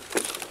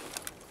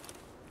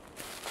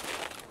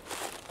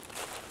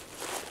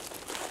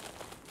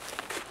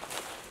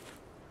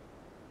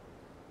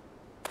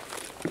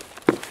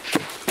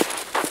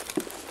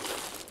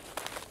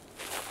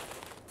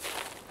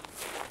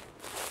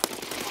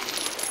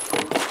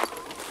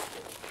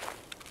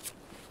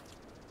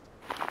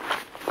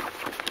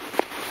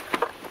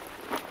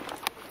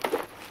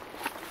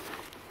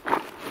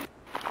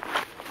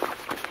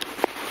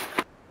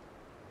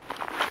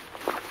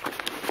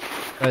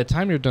 By the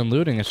time you're done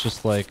looting, it's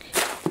just like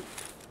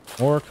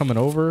more coming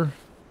over.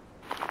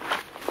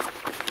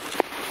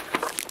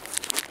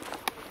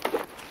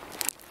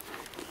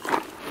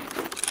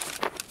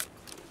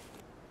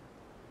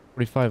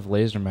 .45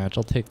 laser match,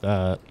 I'll take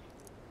that.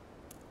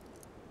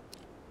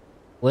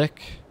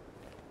 Click.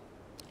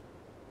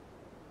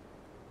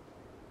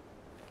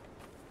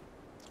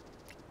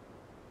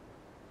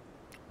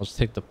 I'll just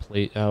take the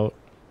plate out.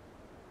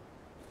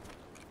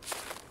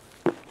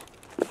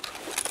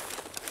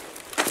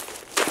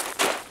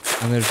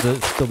 And there's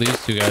still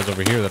these two guys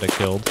over here that I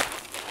killed.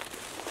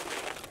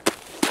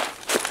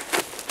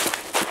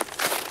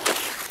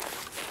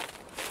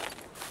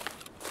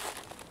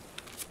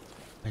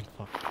 Thank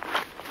fuck.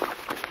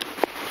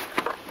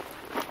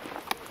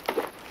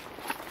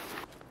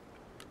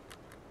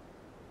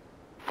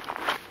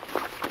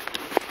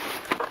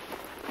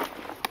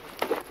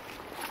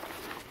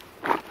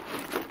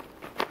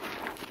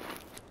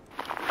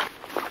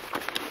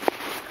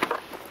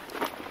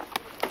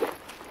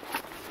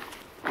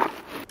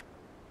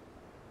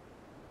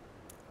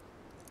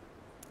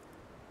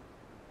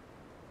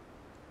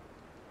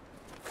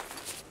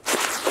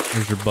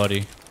 Here's your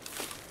buddy.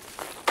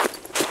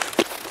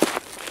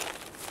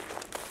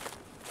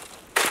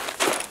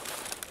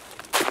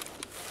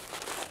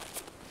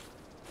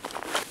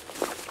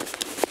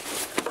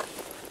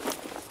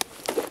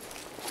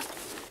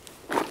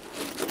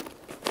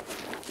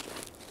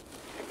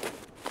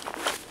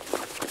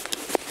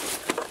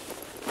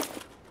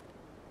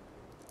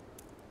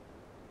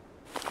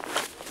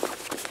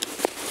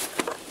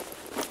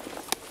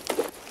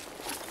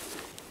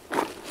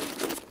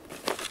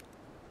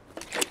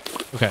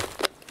 Okay.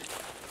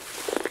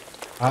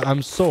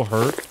 I'm so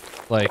hurt.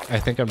 Like, I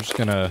think I'm just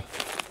gonna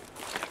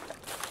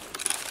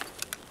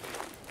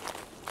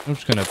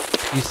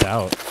peace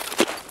out.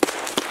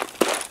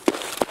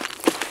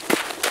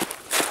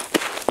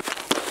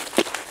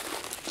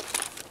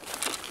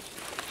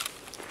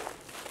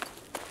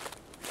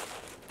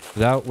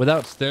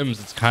 Without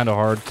stims, it's kind of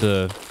hard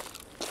to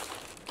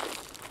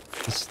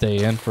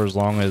stay in for as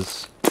long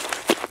as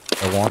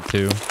I want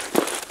to.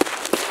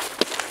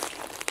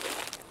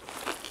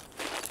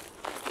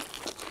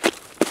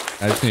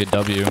 I just need a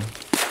W.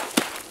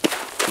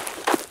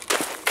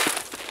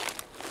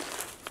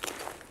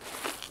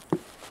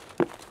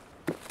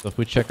 So if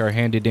we check our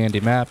handy dandy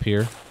map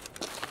here,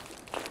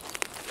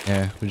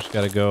 yeah, we just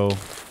gotta go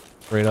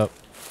straight up.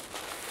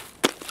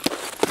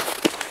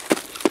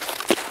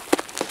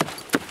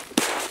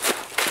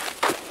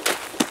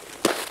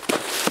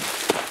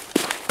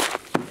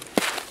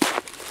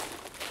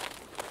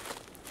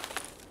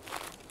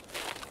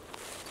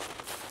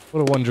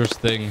 What a wondrous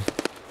thing.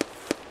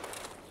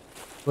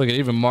 Look, it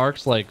even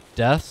marks like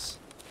deaths.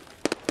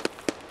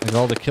 Like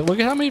all the kill. Look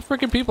at how many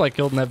freaking people I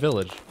killed in that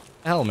village.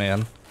 Hell,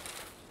 man.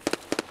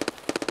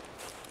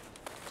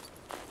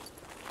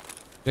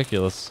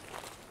 Ridiculous.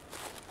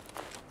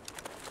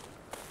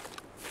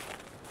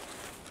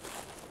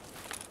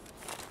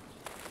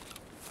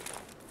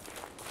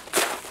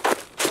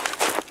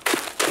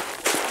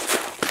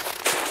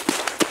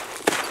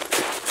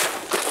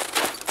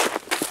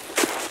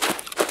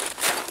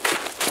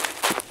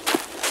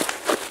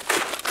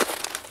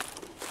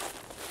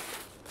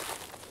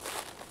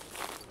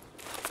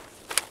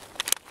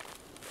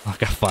 I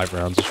got 5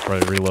 rounds. I should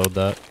probably reload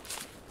that.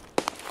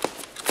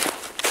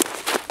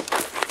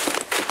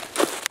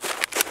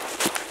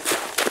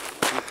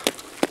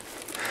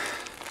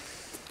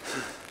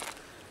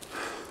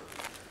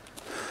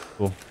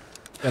 Cool.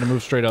 Gotta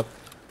move straight up.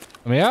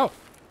 Let me out.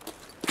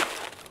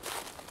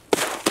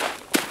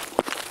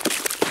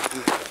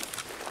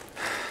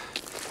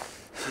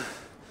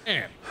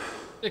 Man,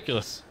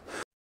 ridiculous.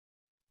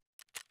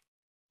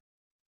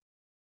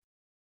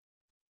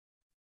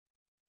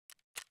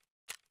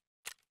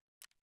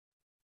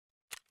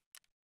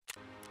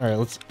 All right,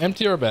 let's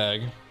empty our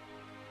bag.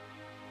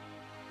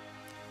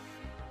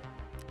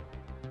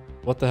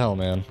 What the hell,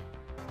 man?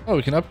 Oh,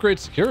 we can upgrade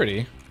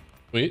security.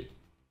 Sweet.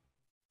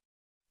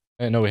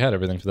 I didn't know we had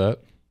everything for that.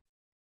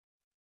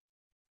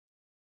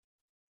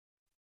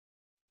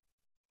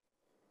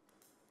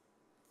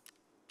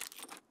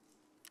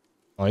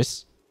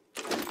 Nice.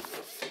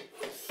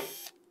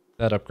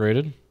 That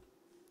upgraded.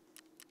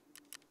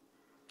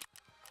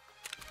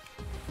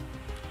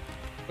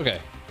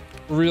 Okay.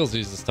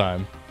 Realsies this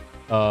time.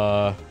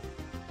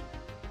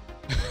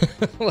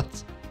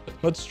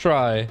 Let's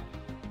try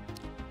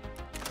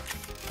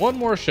one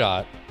more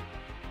shot.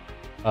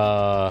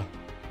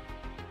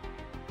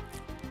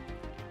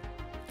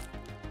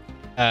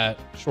 At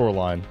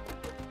Shoreline.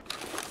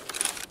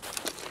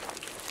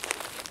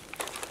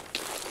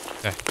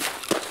 Okay.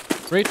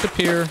 Straight to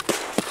pier.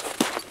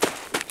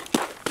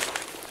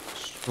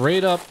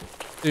 Straight up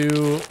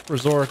to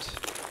resort.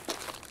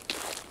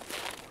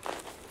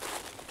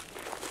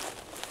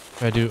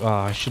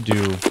 I should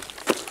do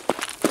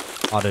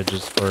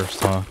cottages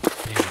first, huh?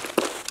 Damn.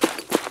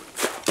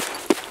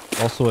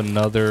 Also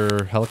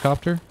another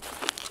helicopter.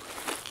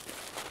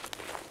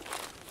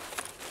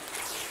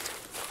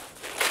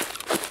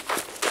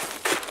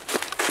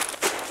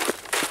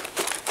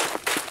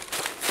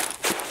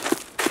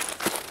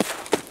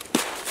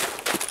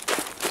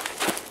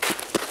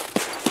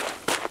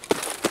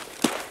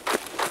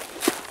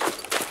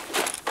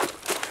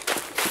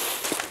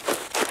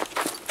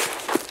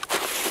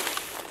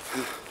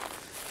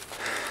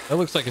 That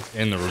looks like it's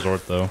in the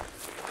resort though.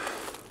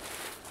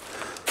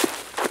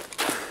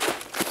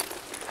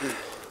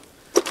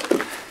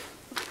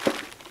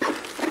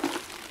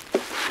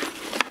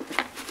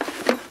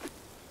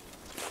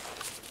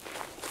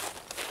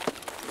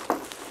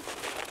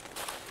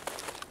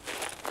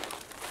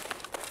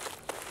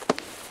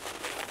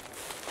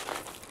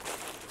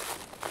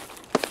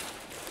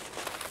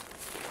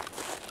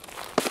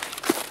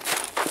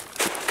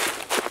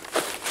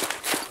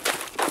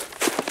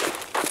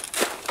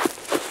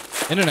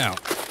 In and out.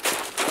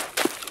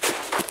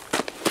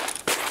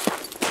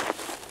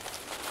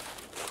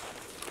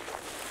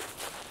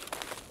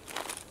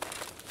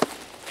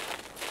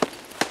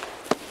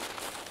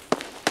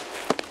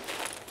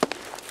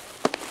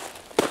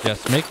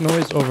 Yes, make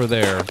noise over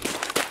there.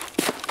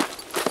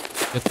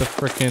 Get the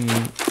frickin'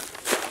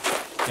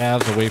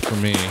 scavs away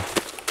from me.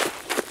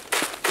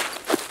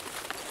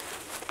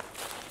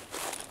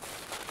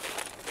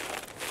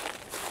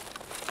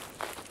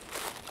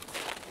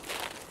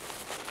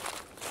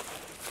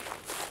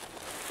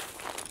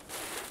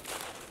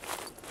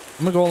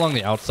 I'm gonna go along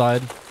the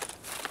outside.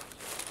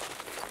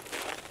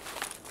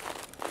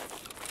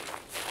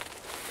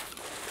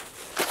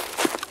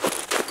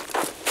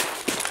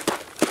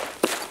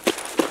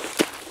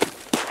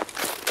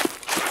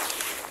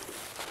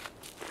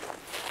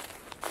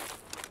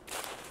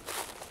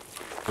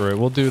 Alright,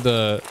 we'll do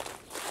the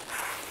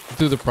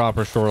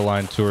proper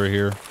shoreline tour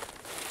here.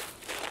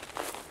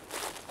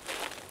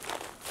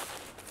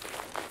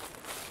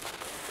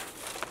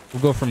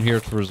 We'll go from here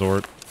to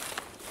resort.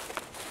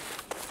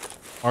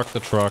 Mark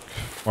the truck,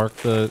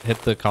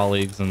 hit the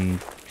colleagues,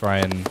 and try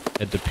and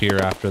head to pier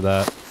after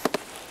that.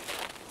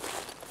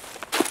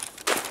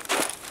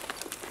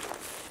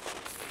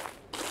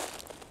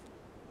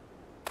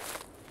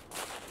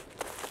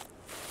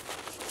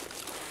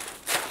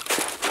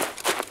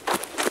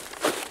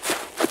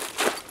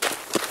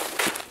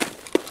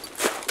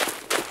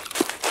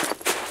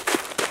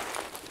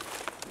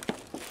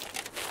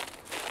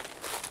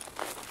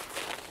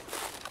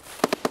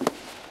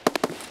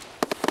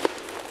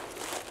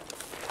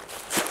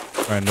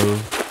 Try and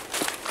move.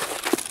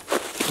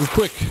 Move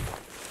quick.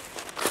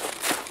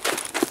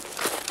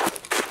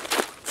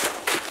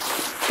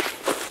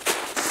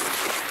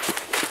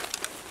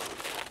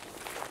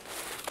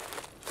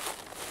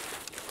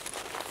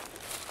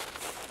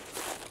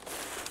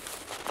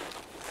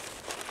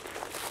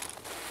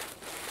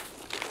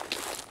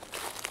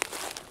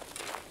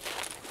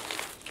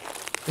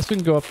 Guess we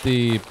can go up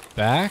the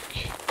back.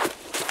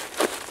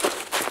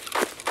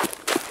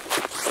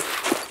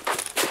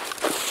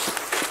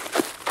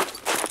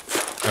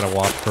 Gotta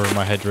watch for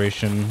my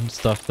hydration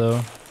stuff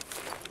though.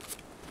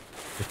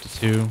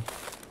 52.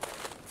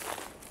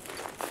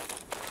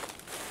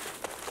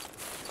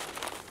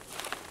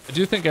 I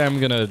do think I'm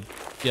gonna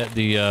get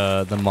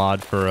the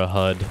mod for a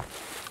HUD,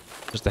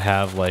 just to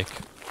have like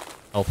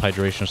health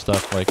hydration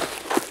stuff, like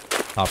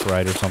top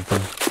right or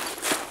something.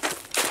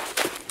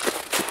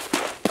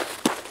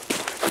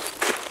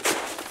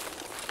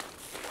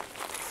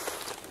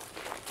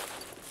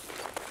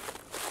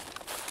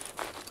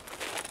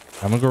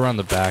 I'm gonna go around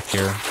the back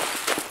here.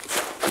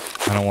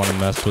 I don't want to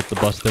mess with the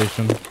bus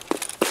station.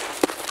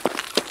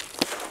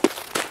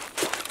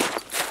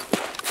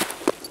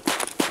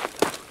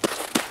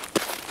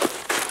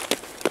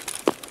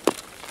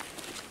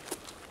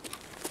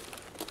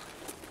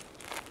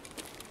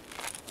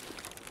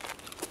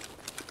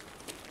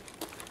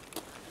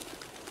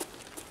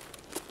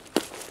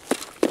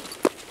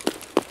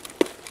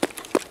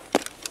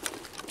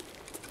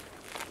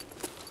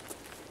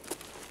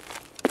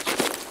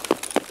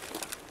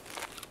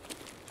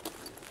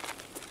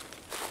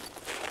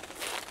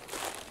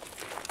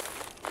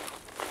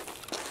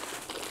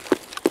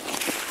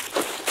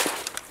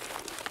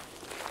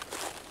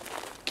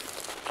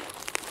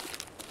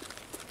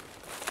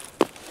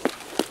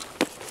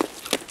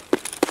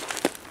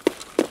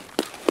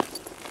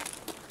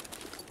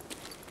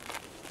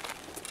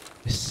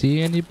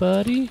 See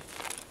anybody?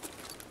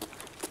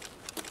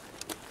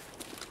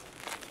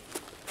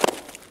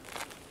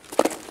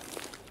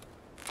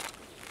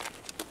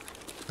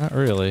 Not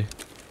really.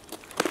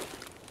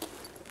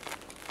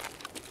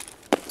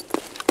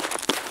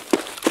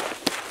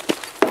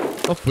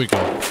 Up we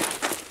go.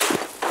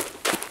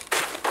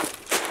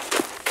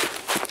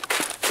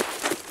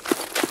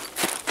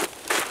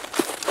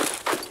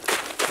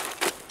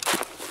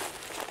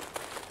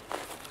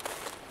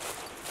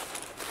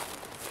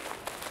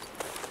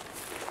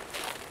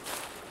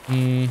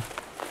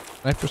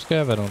 Sniper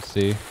scav, I don't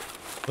see.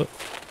 Oh.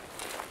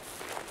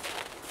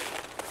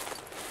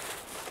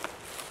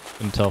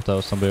 Couldn't tell if that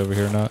was somebody over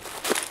here or not.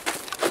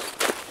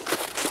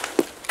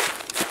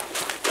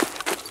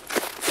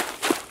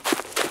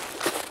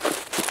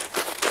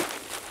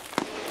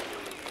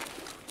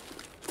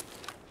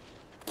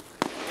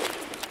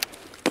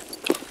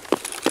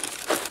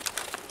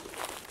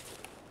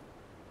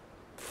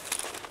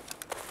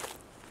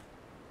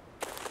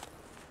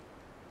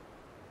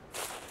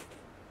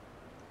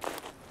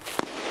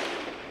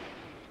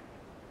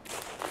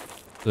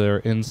 They're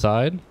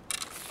inside.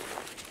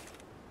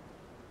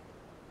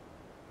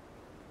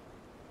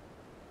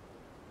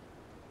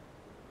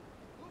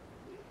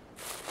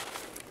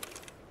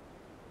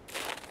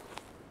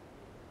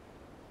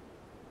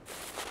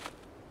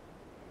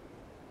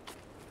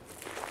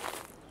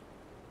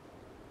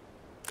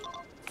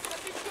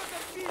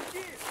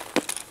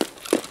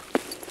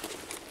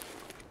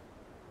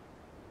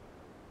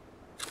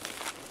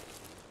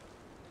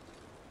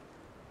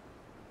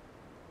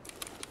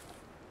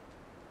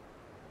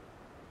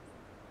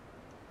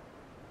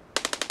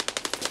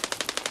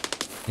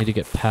 Need to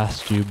get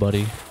past you,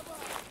 buddy.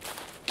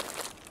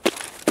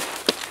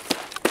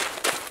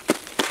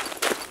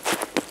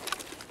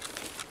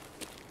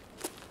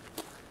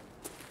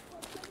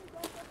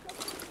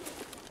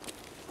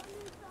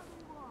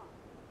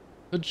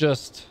 But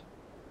just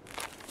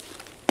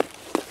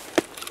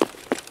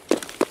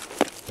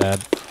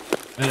bad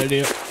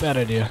idea. Bad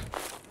idea.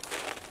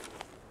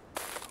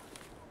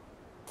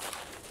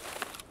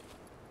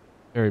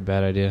 Very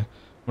bad idea. I'm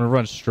gonna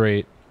run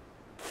straight.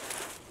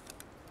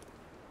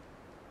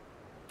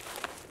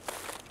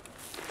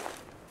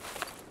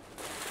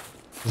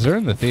 They're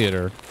in the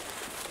theater.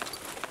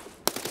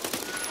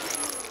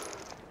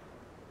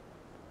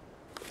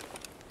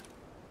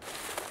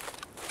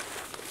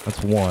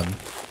 That's one.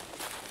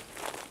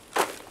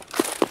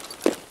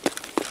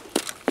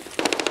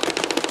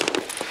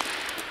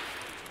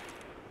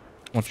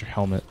 Want your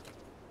helmet.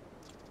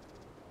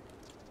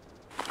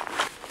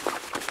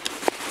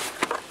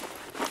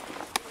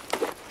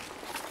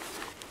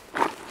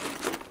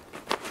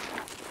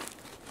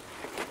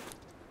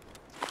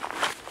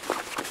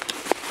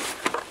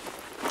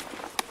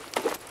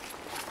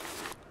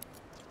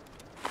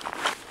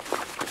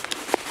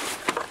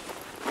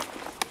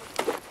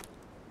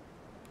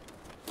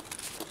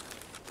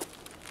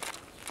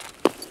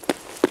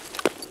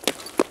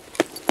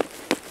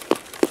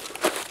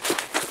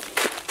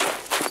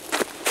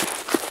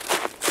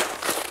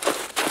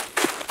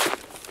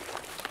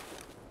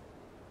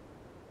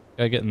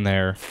 Gotta get in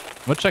there.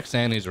 I'm gonna check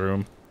Sandy's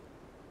room.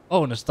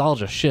 Oh,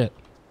 nostalgia. Shit.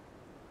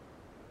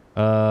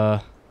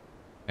 Hang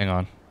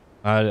on.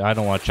 I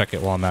don't want to check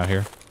it while I'm out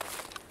here.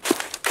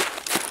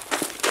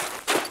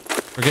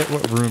 Forget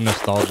what room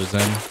nostalgia's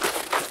in.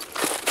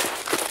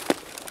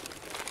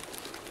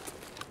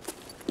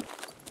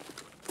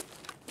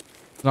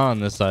 It's not on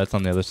this side. It's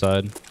on the other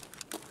side.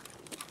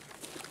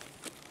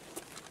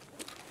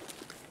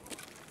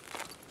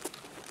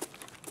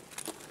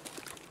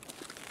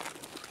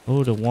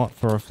 Oh, to want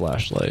for a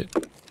flashlight.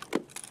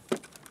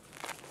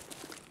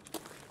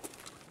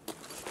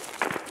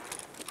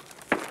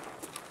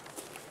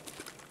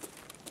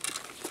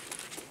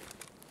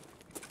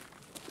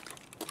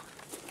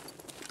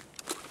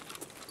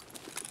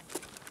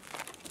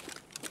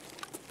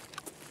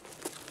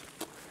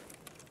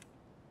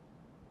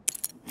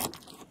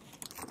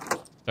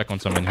 Check on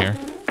some in here.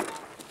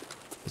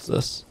 What's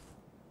this?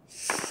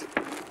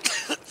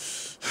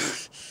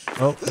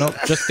 Oh, no,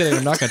 just kidding.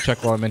 I'm not going to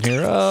check while I'm in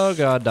here. Oh,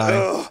 God,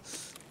 dying.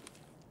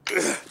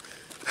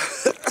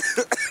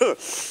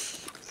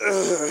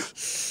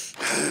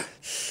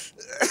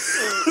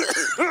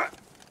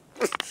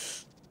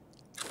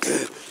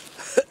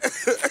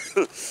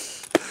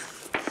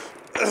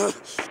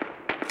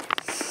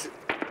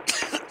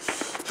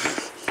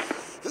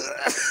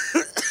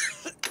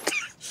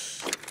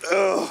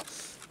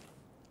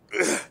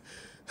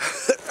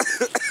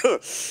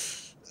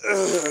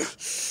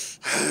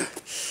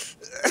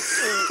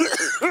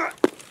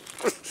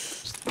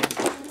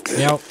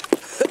 Yep.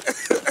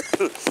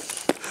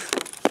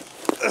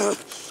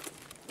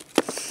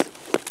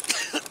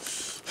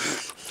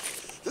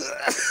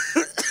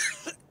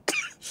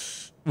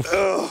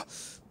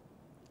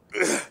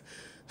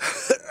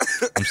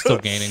 I'm still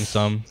gaining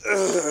some.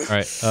 All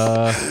right.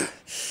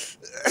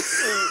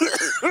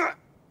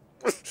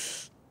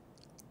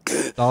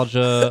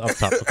 Nostalgia up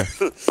top. Okay.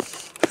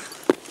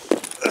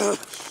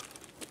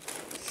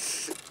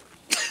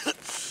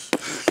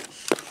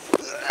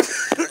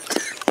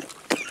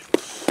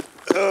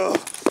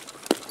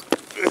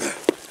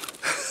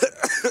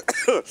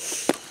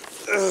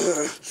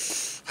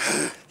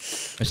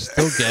 I'm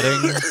still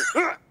getting.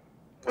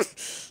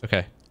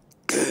 Okay.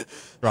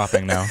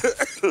 Dropping now.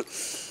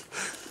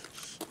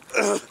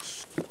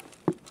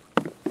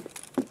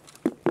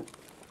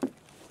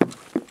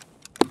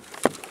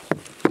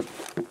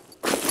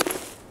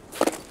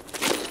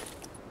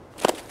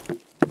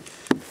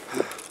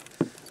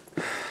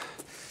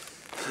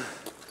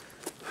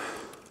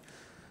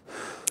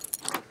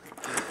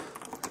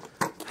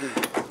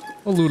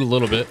 I'll loot a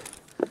little bit.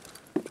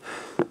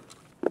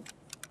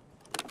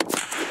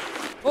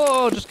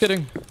 Oh, just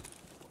kidding.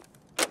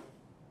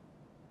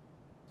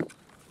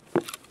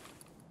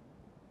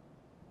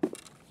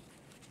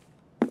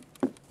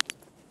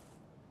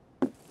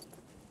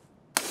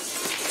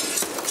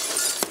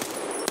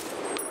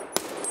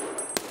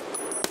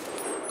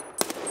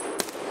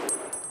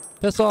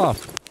 Piss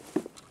off.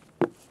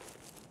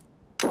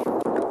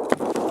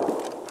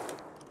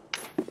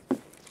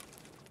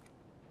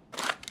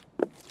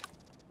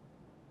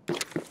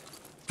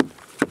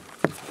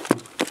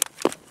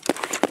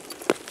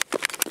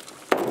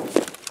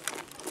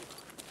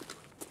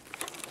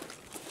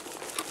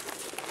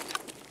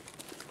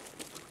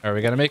 Alright,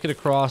 we gotta make it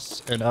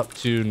across and up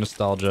to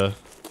nostalgia.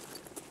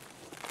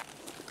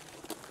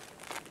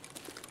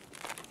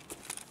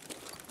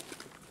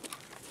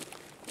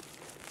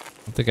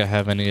 I don't think I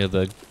have any of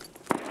the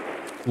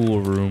cool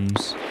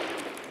rooms.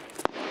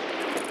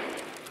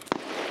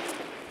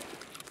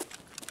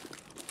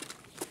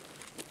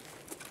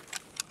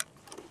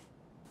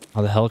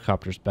 Oh, the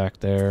helicopter's back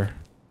there.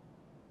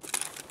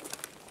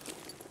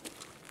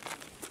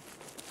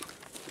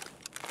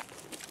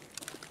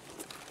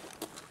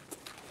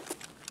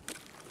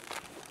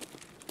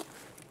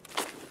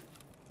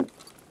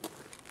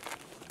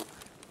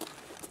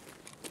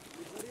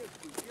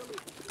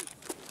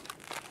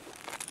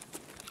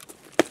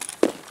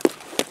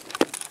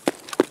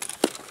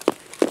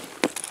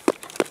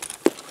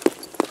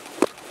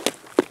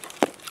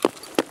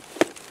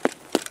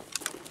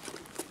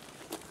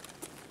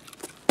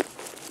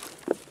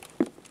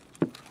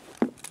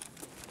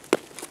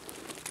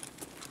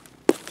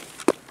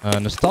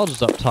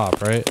 Nostalgia's up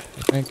top, right?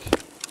 I think.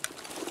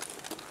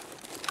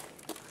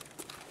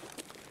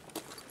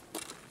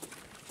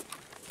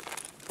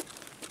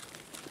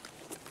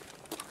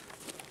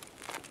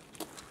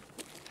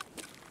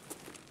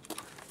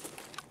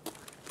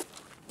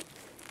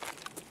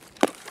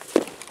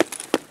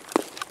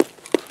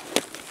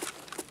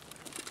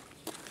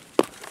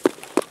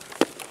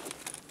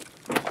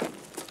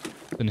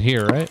 In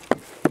here, right?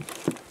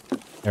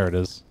 There it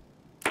is.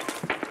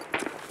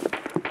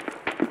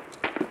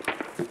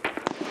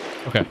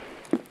 Okay.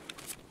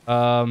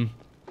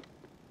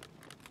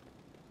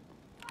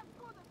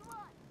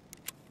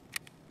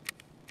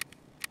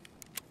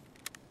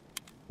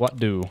 What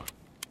do?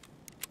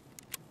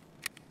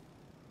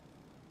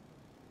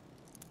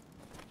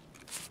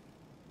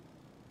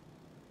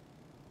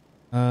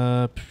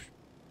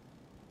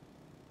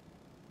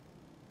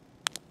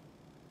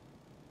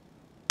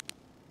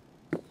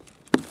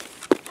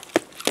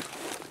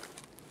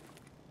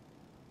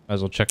 Might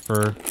as well check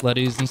for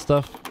leadies and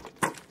stuff.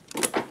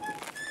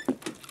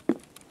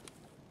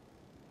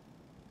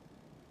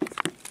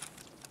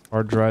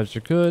 Hard drives are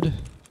good.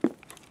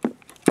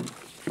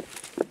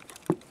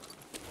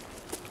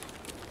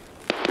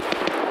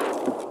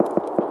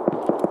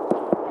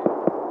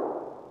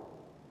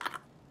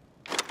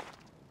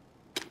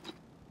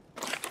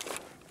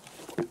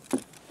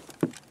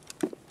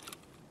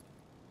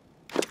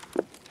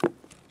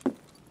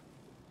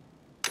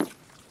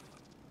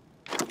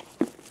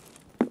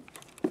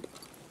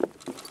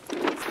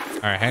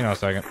 All right, hang on a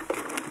second.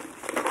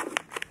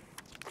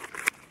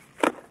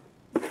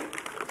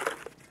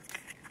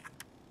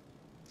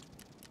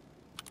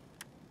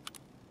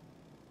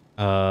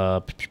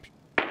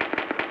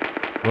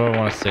 What do I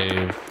want to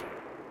save?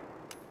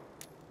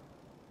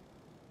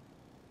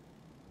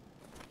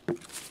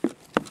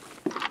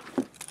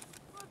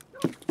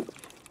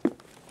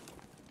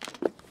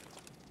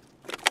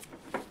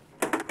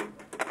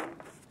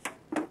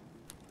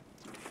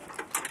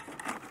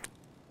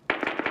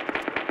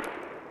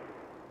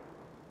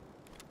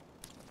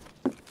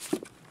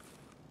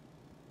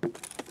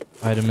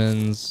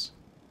 Vitamins.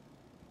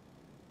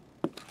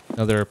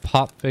 Another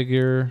pop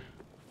figure.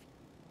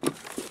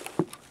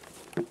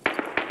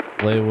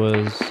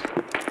 Lewas.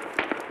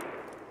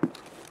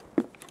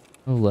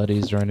 No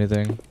leadies or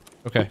anything.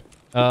 Okay.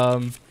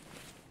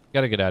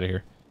 Gotta get out of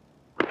here.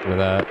 Look at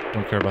that.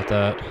 Don't care about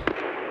that.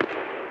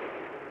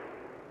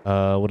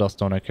 What else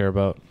don't I care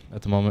about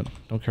at the moment?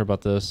 Don't care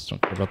about this.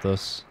 Don't care about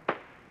this.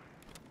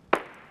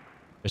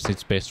 Just need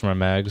space for my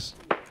mags.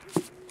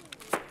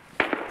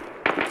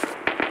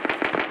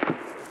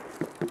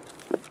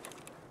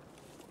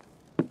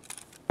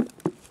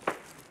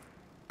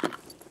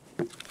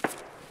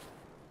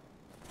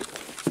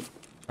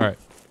 Alright.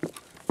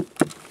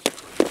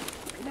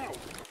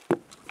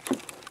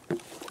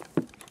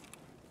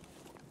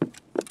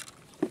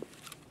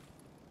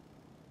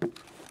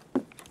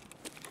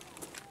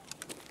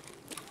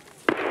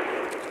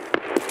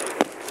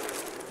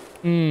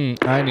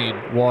 I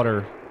need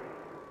water.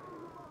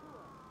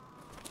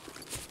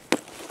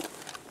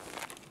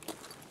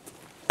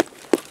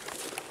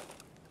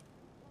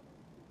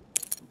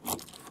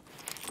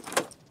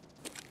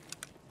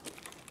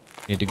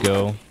 Need to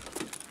go.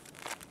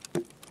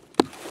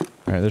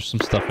 Alright, there's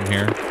some stuff in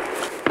here.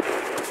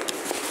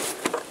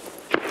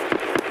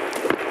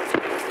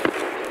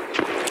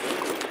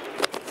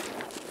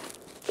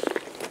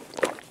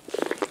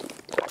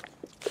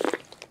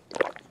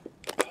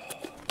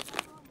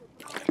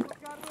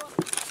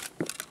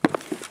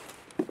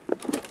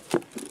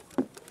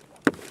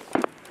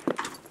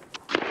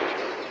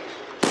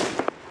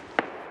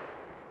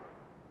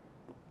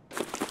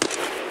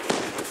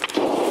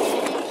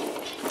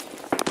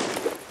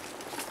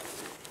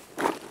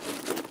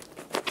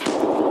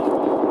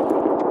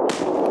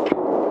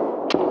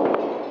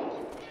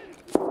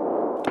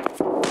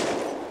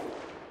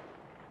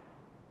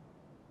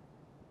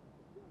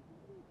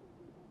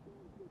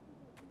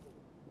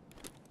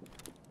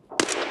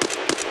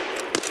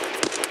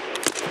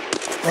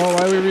 Oh,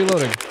 why are we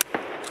reloading?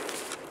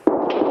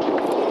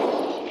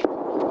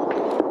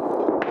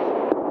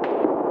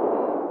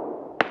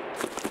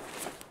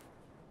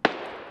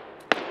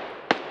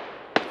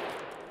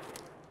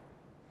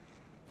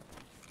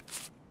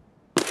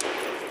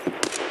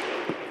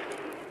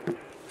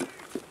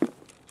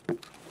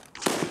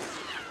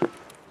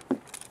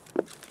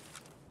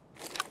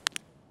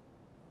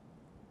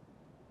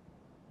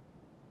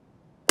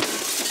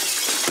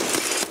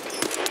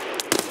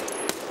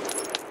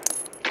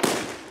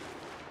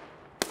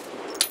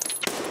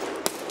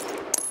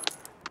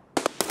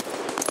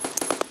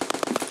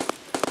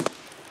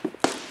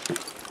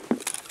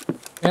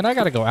 Man, I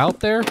gotta go out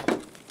there.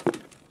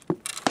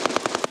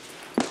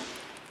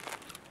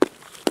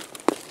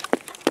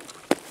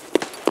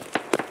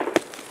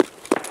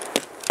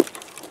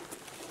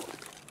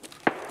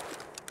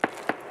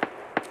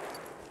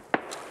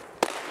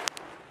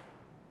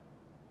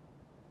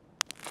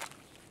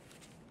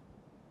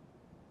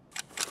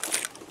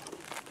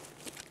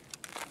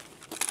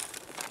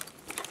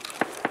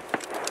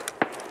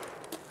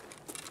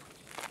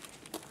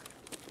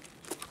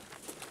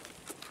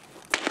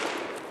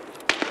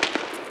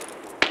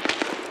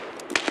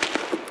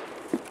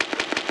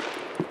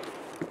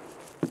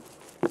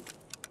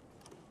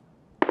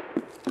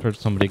 heard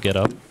somebody get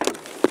up.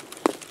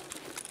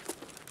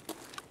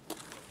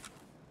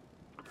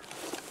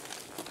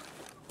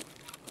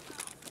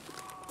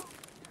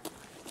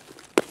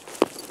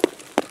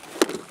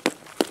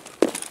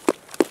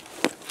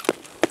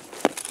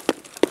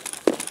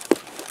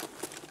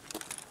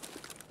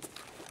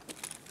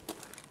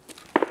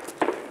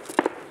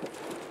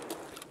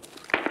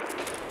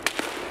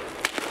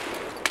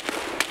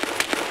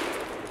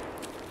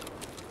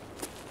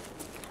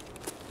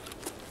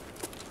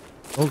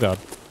 Oh god.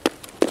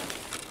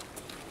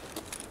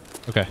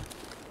 Okay.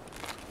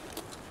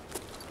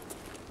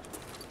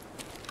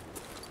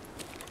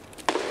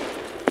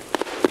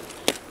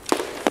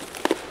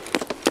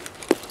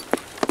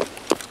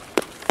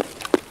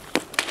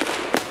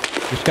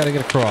 Just gotta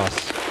get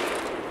across.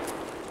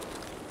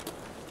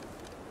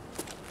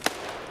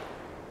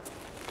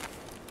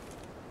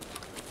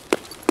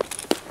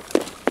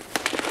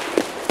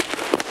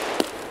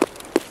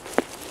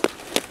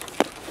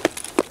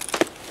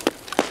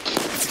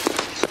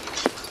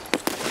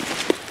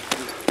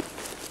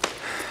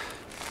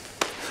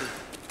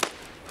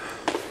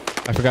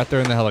 I forgot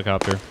they're in the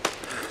helicopter.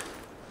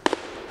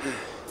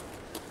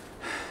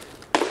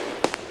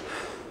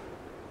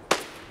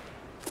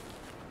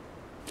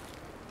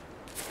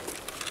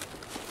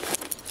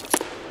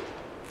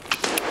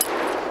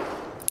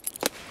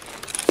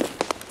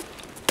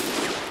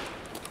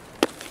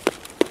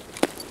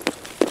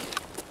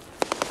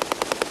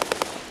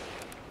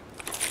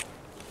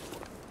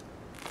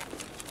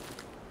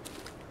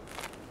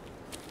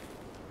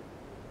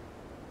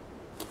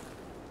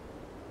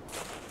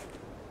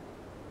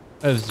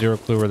 I have zero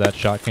clue where that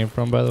shot came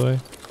from, by the way.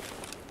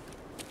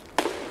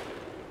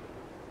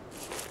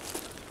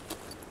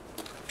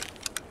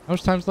 How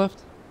much time's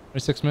left?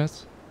 26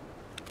 minutes?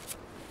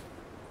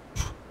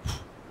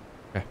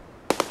 Okay.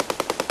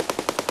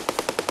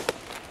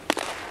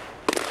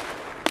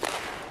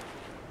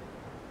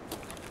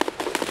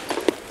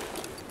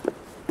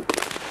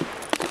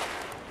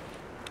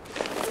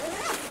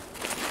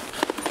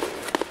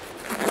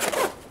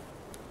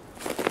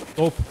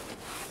 Oh.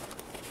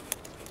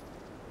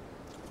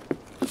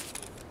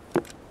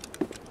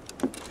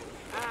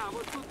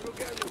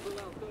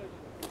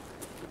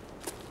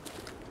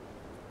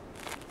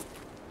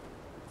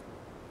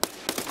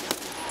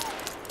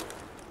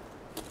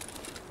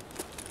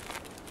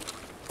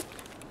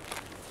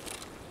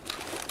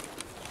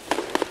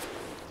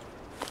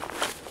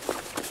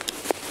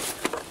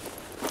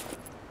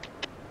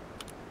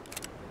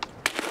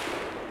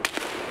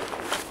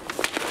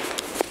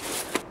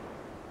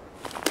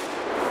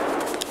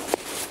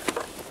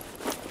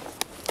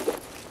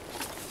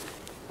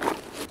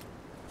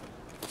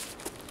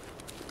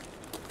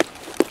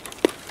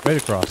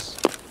 Right across.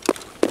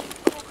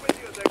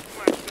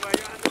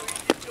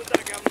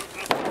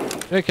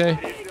 Okay.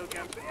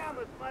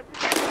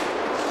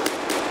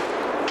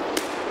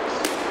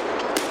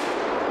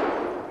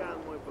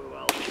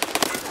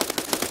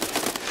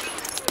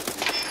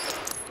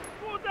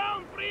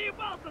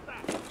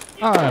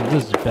 Ah,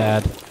 this is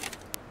bad.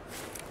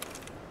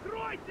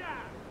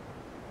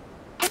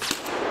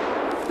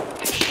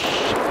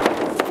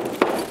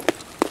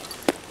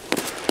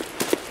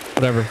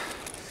 Whatever.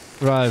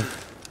 Survive.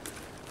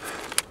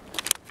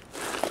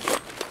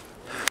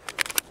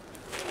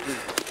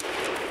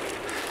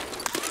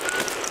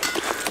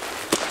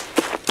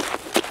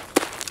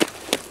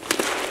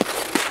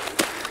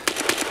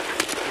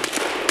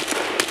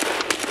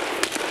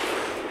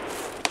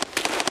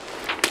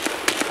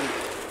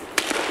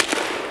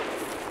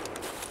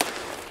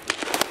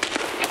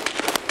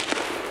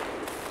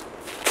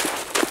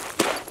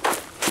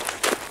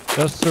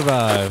 Just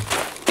survive.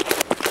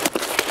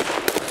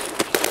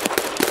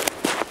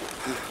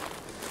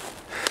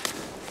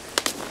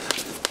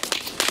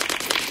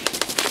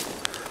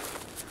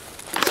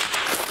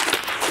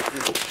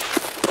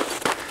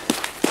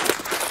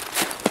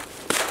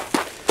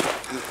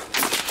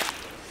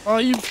 Oh,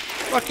 you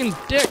fucking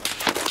dick.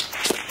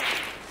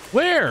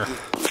 Where?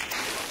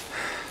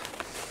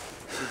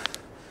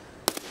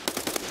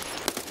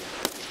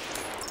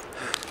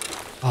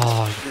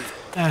 Oh, you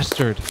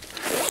bastard.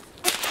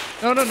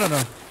 No, no, no, no.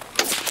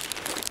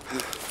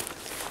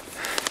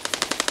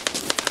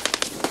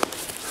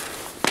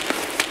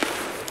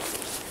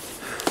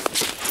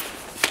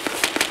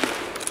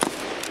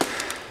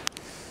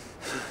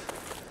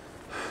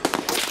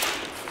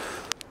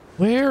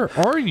 Where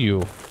are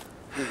you?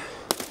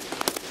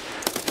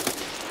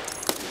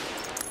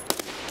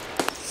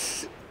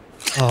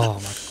 Oh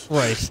my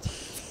Christ.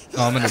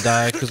 Oh, I'm gonna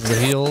die because of the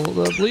heal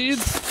that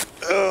bleeds.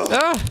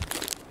 Ah!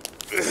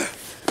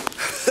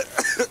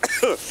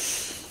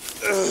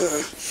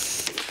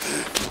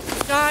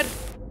 God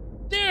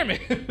damn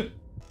it.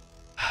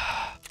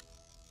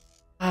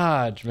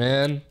 Dodge,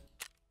 man.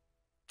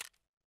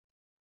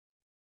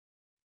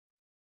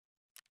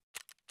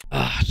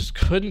 I just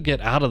couldn't get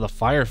out of the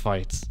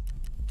firefights.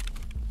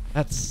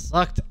 That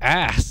sucked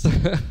ass.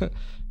 I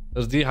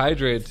was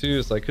dehydrated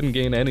too, so I couldn't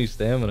gain any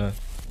stamina.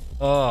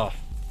 Oh.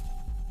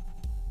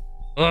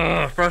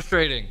 Ugh,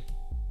 frustrating.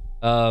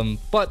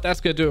 But that's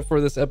gonna do it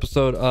for this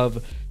episode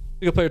of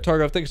Single Player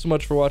Tarkov. Thank you so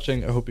much for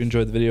watching. I hope you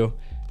enjoyed the video.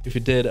 If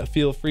you did,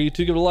 feel free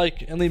to give it a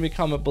like and leave me a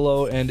comment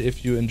below. And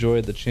if you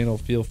enjoyed the channel,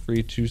 feel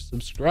free to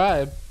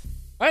subscribe.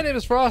 My name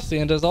is Frostie,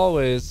 and as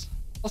always,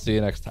 I'll see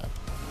you next time.